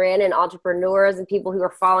creatives are in, and entrepreneurs and people who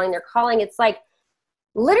are following their calling, it's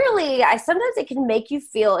literally, sometimes it can make you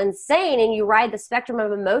feel insane, and you ride the spectrum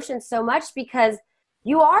of emotions so much because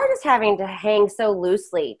you are just having to hang so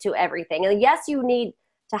loosely to everything. And yes, you need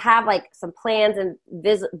to have some plans and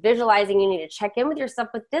visualizing. You need to check in with yourself,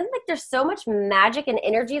 but then there's so much magic and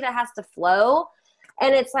energy that has to flow.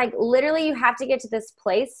 And it's literally you have to get to this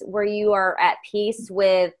place where you are at peace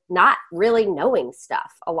with not really knowing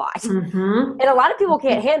stuff a lot. Mm-hmm. And a lot of people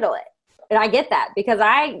can't handle it. And I get that because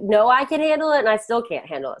I know I can handle it, and I still can't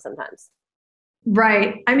handle it sometimes.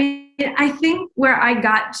 Right. I mean, I think where I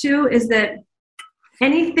got to is that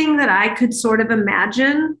anything that I could sort of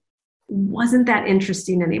imagine wasn't that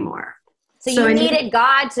interesting anymore. So you needed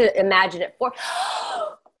God to imagine it for.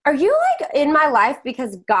 Are you in my life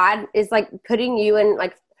because God is putting you in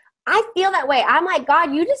I feel that way. I'm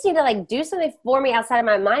God, you just need to do something for me outside of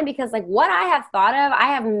my mind because what I have thought of, I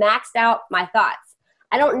have maxed out my thoughts.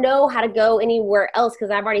 I don't know how to go anywhere else because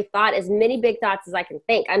I've already thought as many big thoughts as I can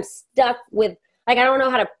think. I'm stuck with I don't know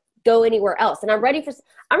how to go anywhere else. And I'm ready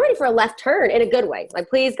for a left turn in a good way.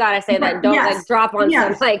 Please God, I say that don't drop on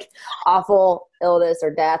some awful illness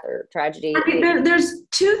or death or tragedy. I mean, there's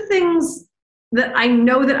two things that I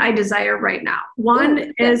know that I desire right now.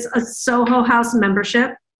 One is a Soho House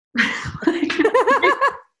membership.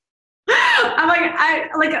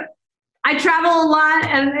 I travel a lot,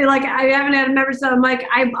 and I haven't had a membership. I'm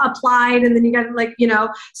I've applied, and then you got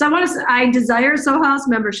So I desire Soho House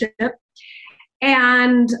membership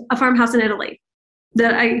and a farmhouse in Italy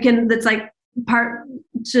that's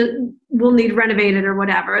will need renovated or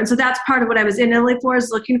whatever. And so that's part of what I was in Italy for, is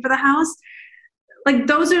looking for the house.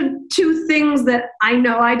 Those are two things that I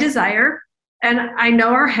know I desire and I know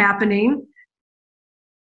are happening.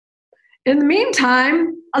 In the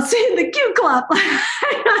meantime, I'll see you in the Q Club.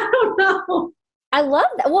 I don't know. I love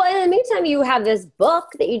that. Well, in the meantime, you have this book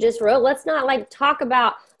that you just wrote. Let's not let's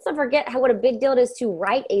not forget what a big deal it is to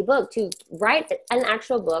write a book, to write an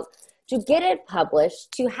actual book, to get it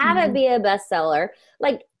published, to have it be a bestseller.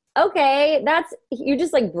 Okay, you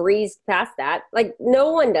just breezed past that.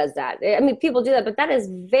 No one does that. I mean, people do that, but that is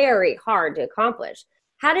very hard to accomplish.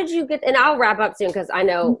 How did you and I'll wrap up soon because I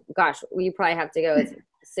know, gosh, you probably have to go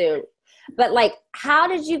soon. But how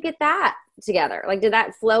did you get that together? Did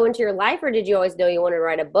that flow into your life, or did you always know you wanted to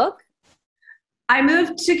write a book? I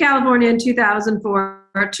moved to California in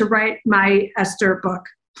 2004 to write my Esther book.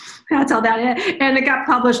 That's how that is. And it got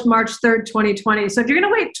published March 3rd, 2020. So if you're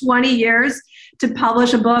going to wait 20 years to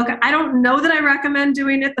publish a book, I don't know that I recommend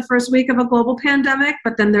doing it the first week of a global pandemic,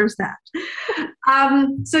 but then there's that.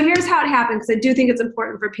 So here's how it happened, because I do think it's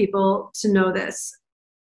important for people to know this.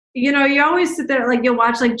 You know, you always sit there, like you'll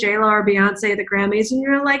watch like J-Lo or Beyonce at the Grammys, and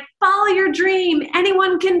you're like, follow your dream.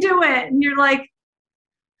 Anyone can do it. And you're like,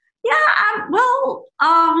 yeah, well,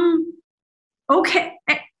 okay.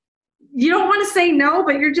 You don't want to say no,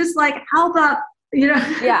 but you're just like, how about, you know?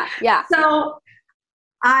 Yeah. So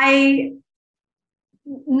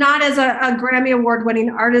not as a Grammy Award winning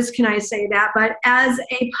artist can I say that, but as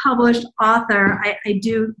a published author, I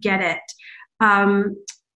do get it.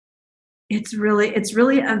 It's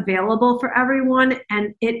really available for everyone,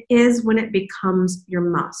 and it is when it becomes your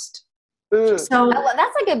must. So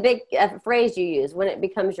that's like a big phrase you use, when it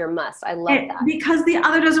becomes your must. I love that. Because the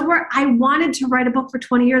other doesn't work. I wanted to write a book for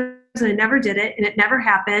 20 years and I never did it, and it never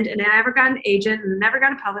happened, and I never got an agent and never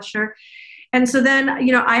got a publisher. And so then,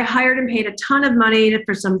 you know, I hired and paid a ton of money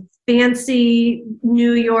for some fancy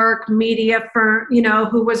New York media firm, you know,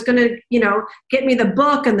 who was going to, you know, get me the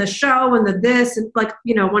book and the show and the this, and like,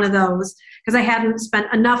 you know, one of those, because I hadn't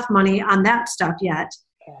spent enough money on that stuff yet.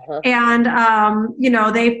 And, you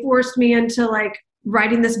know, they forced me into like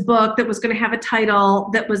writing this book that was going to have a title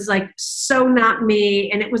that was like so not me.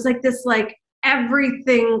 And it was like this, like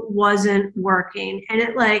everything wasn't working. And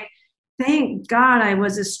it like, thank God I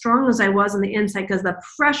was as strong as I was on the inside, because the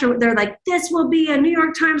pressure, they're like, this will be a New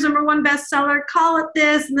York Times #1 bestseller, call it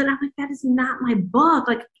this. And then I'm like, that is not my book.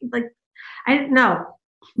 Like I didn't know.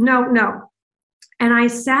 No. And I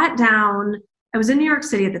sat down, I was in New York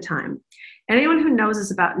City at the time. And anyone who knows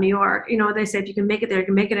this about New York, you know, they say if you can make it there, you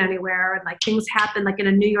can make it anywhere. And like things happen like in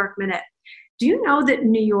a New York minute. Do you know that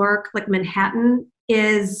New York, like Manhattan,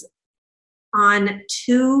 is on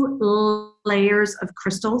 2 layers of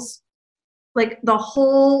crystals? Like the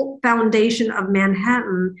whole foundation of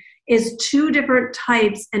Manhattan is 2 different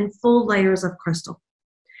types and full layers of crystal.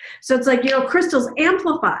 So it's like, you know, crystals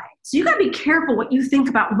amplify. So you got to be careful what you think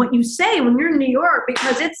about what you say when you're in New York,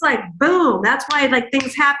 because it's like, boom. That's why like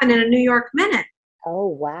things happen in a New York minute. Oh,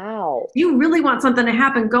 wow. You really want something to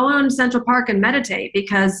happen, go on Central Park and meditate,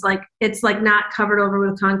 because like, it's like not covered over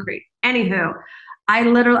with concrete. Anywho, I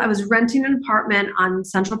was renting an apartment on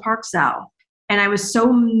Central Park South. And I was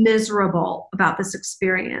so miserable about this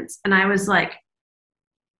experience. And I was like,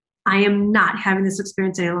 I am not having this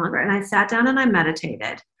experience any longer. And I sat down and I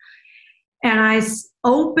meditated. And I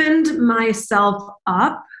opened myself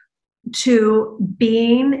up to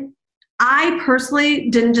being, I personally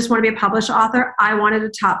didn't just want to be a published author. I wanted a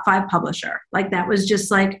top 5 publisher. Like that was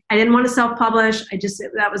just like, I didn't want to self-publish.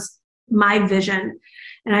 That was my vision.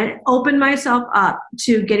 And I opened myself up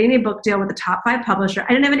to getting a book deal with a top 5 publisher.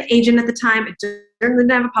 I didn't have an agent at the time. I didn't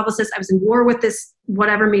have a publicist. I was in war with this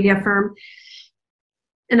whatever media firm.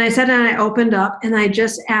 And I sat down and I opened up and I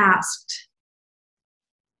just asked,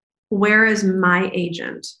 where is my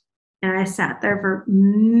agent? And I sat there for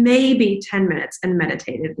maybe 10 minutes and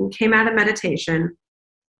meditated, and came out of meditation.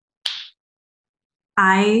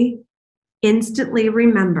 I instantly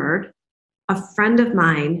remembered a friend of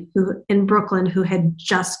mine who in Brooklyn who had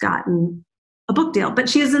just gotten a book deal, but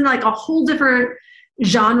she is in like a whole different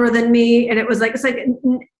genre than me. And it's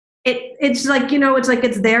like, you know, it's like,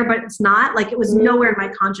 it's there, but it's not. Like it was nowhere in my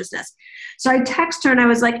consciousness. So I texted her and I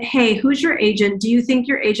was like, hey, who's your agent? Do you think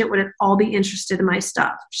your agent would at all be interested in my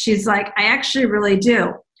stuff? She's like, I actually really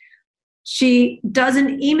do. She does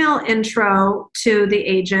an email intro to the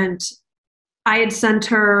agent. I had sent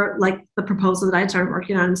her like the proposal that I had started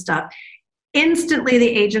working on and stuff. Instantly, the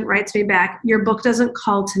agent writes me back, your book doesn't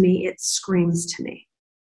call to me, it screams to me.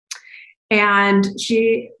 And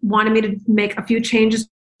she wanted me to make a few changes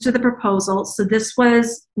to the proposal. So this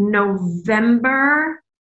was November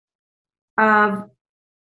of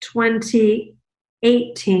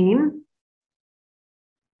 2018.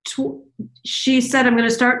 She said, I'm going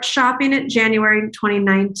to start shopping it January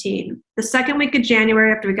 2019. The second week of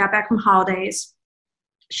January, after we got back from holidays,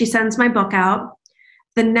 she sends my book out.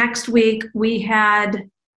 The next week, we had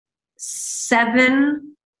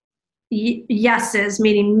 7 yeses,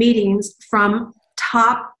 meaning meetings from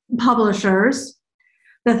top publishers.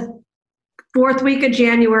 The 4th week of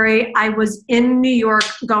January, I was in New York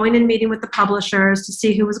going and meeting with the publishers to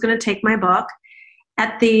see who was going to take my book.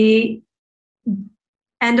 At the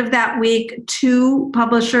end of that week, 2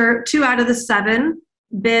 out of the 7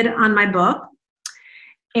 bid on my book.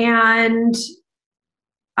 And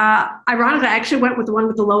ironically, I actually went with the one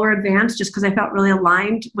with the lower advance just because I felt really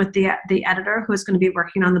aligned with the editor who was going to be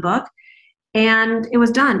working on the book. And it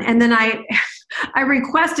was done. And then I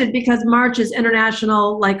requested, because March is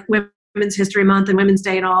International Women's History Month and Women's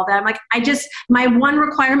Day and all that. I'm like, my one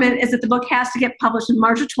requirement is that the book has to get published in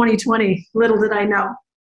March of 2020. Little did I know.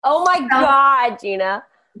 Oh my God, Gina.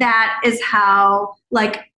 That is how,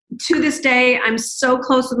 to this day, I'm so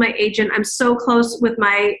close with my agent. I'm so close with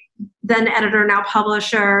my then editor, now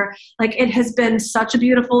publisher. It has been such a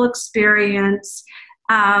beautiful experience.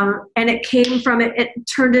 And it came from it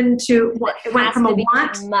turned into, it went from a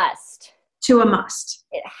want to a must.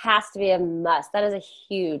 It has to be a must. That is a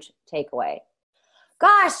huge takeaway.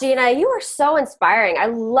 Gosh, Gina, you are so inspiring. I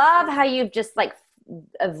love how you've just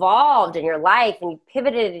evolved in your life, and you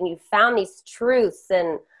pivoted and you found these truths,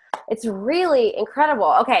 and it's really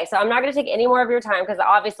incredible. Okay, so I'm not going to take any more of your time, because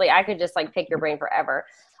obviously I could just pick your brain forever.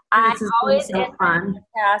 I always end the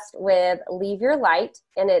podcast with Leave Your Light,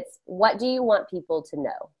 and it's, what do you want people to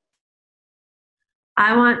know?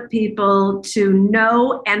 I want people to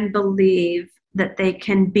know and believe that they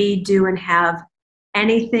can be, do, and have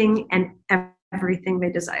anything and everything they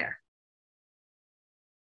desire.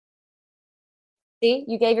 See,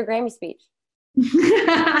 you gave your Grammy speech.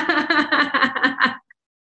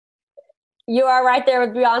 You are right there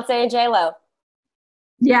with Beyonce and J-Lo.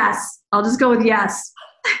 Yes. I'll just go with yes.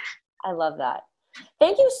 I love that.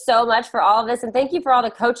 Thank you so much for all of this, and thank you for all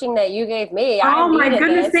the coaching that you gave me. Oh my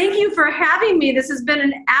goodness. Thank you for having me. This has been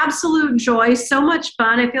an absolute joy. So much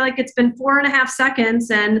fun. I feel like it's been 4.5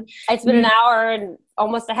 seconds, and it's been an hour and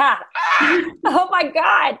almost a half. Oh my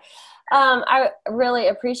God. I really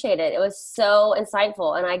appreciate it. It was so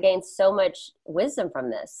insightful, and I gained so much wisdom from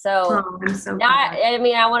this. So, I'm so now,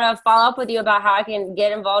 I want to follow up with you about how I can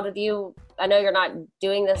get involved with you. I know you're not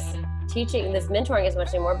doing this teaching, this mentoring as much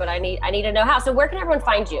anymore, but I need to know how. So where can everyone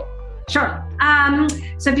find you? Sure.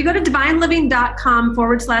 So if you go to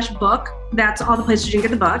divineliving.com/book, that's all the places you can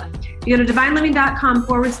get the book. If you go to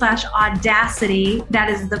divineliving.com/audacity, that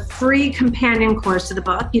is the free companion course to the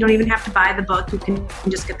book. You don't even have to buy the book. You can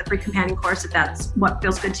just get the free companion course if that's what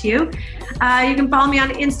feels good to you. You can follow me on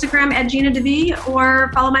Instagram at Gina DeVee,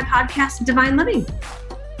 or follow my podcast, Divine Living.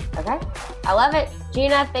 Okay. I love it.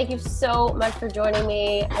 Gina, thank you so much for joining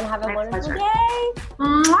me, and have a wonderful day.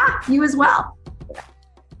 Mwah! You as well.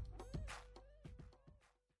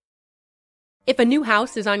 If a new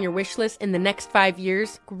house is on your wish list in the next 5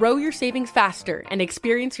 years, grow your savings faster and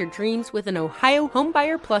experience your dreams with an Ohio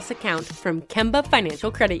Homebuyer Plus account from Kemba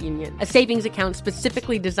Financial Credit Union. A savings account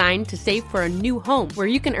specifically designed to save for a new home, where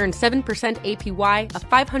you can earn 7% APY, a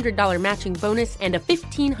 $500 matching bonus, and a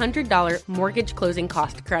 $1,500 mortgage closing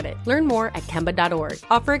cost credit. Learn more at Kemba.org.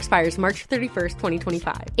 Offer expires March 31st,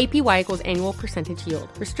 2025. APY equals annual percentage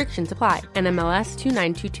yield. Restrictions apply. NMLS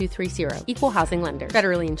 292230. Equal housing lender.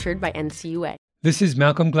 Federally insured by NCUA. This is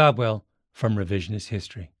Malcolm Gladwell from Revisionist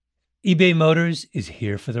History. eBay Motors is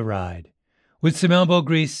here for the ride. With some elbow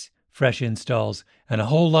grease, fresh installs, and a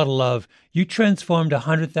whole lot of love, you transformed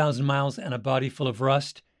 100,000 miles and a body full of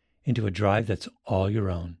rust into a drive that's all your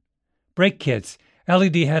own. Brake kits,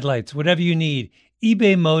 LED headlights, whatever you need,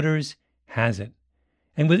 eBay Motors has it.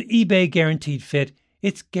 And with eBay Guaranteed Fit,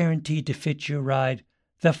 it's guaranteed to fit your ride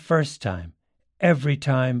the first time, every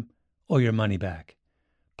time, or your money back.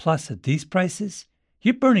 Plus, at these prices,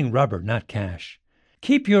 you're burning rubber, not cash.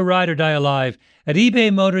 Keep your ride or die alive at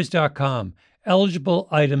ebaymotors.com. Eligible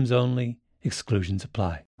items only. Exclusions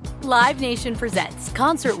apply. Live Nation presents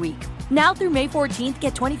Concert Week. Now through May 14th,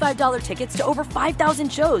 get $25 tickets to over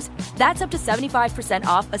 5,000 shows. That's up to 75%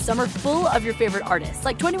 off a summer full of your favorite artists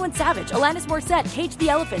like 21 Savage, Alanis Morissette, Cage the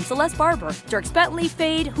Elephant, Celeste Barber, Dierks Bentley,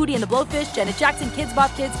 Fade, Hootie and the Blowfish, Janet Jackson, Kids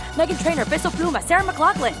Bop Kids, Meghan Trainor, Peso Pluma, Sarah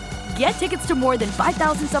McLachlan. Get tickets to more than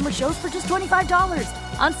 5,000 summer shows for just $25.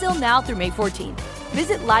 On sale now through May 14th.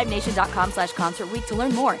 Visit livenation.com/Concert Week to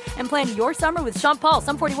learn more and plan your summer with Sean Paul,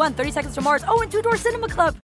 Sum 41, 30 Seconds to Mars, and Two Door Cinema Club.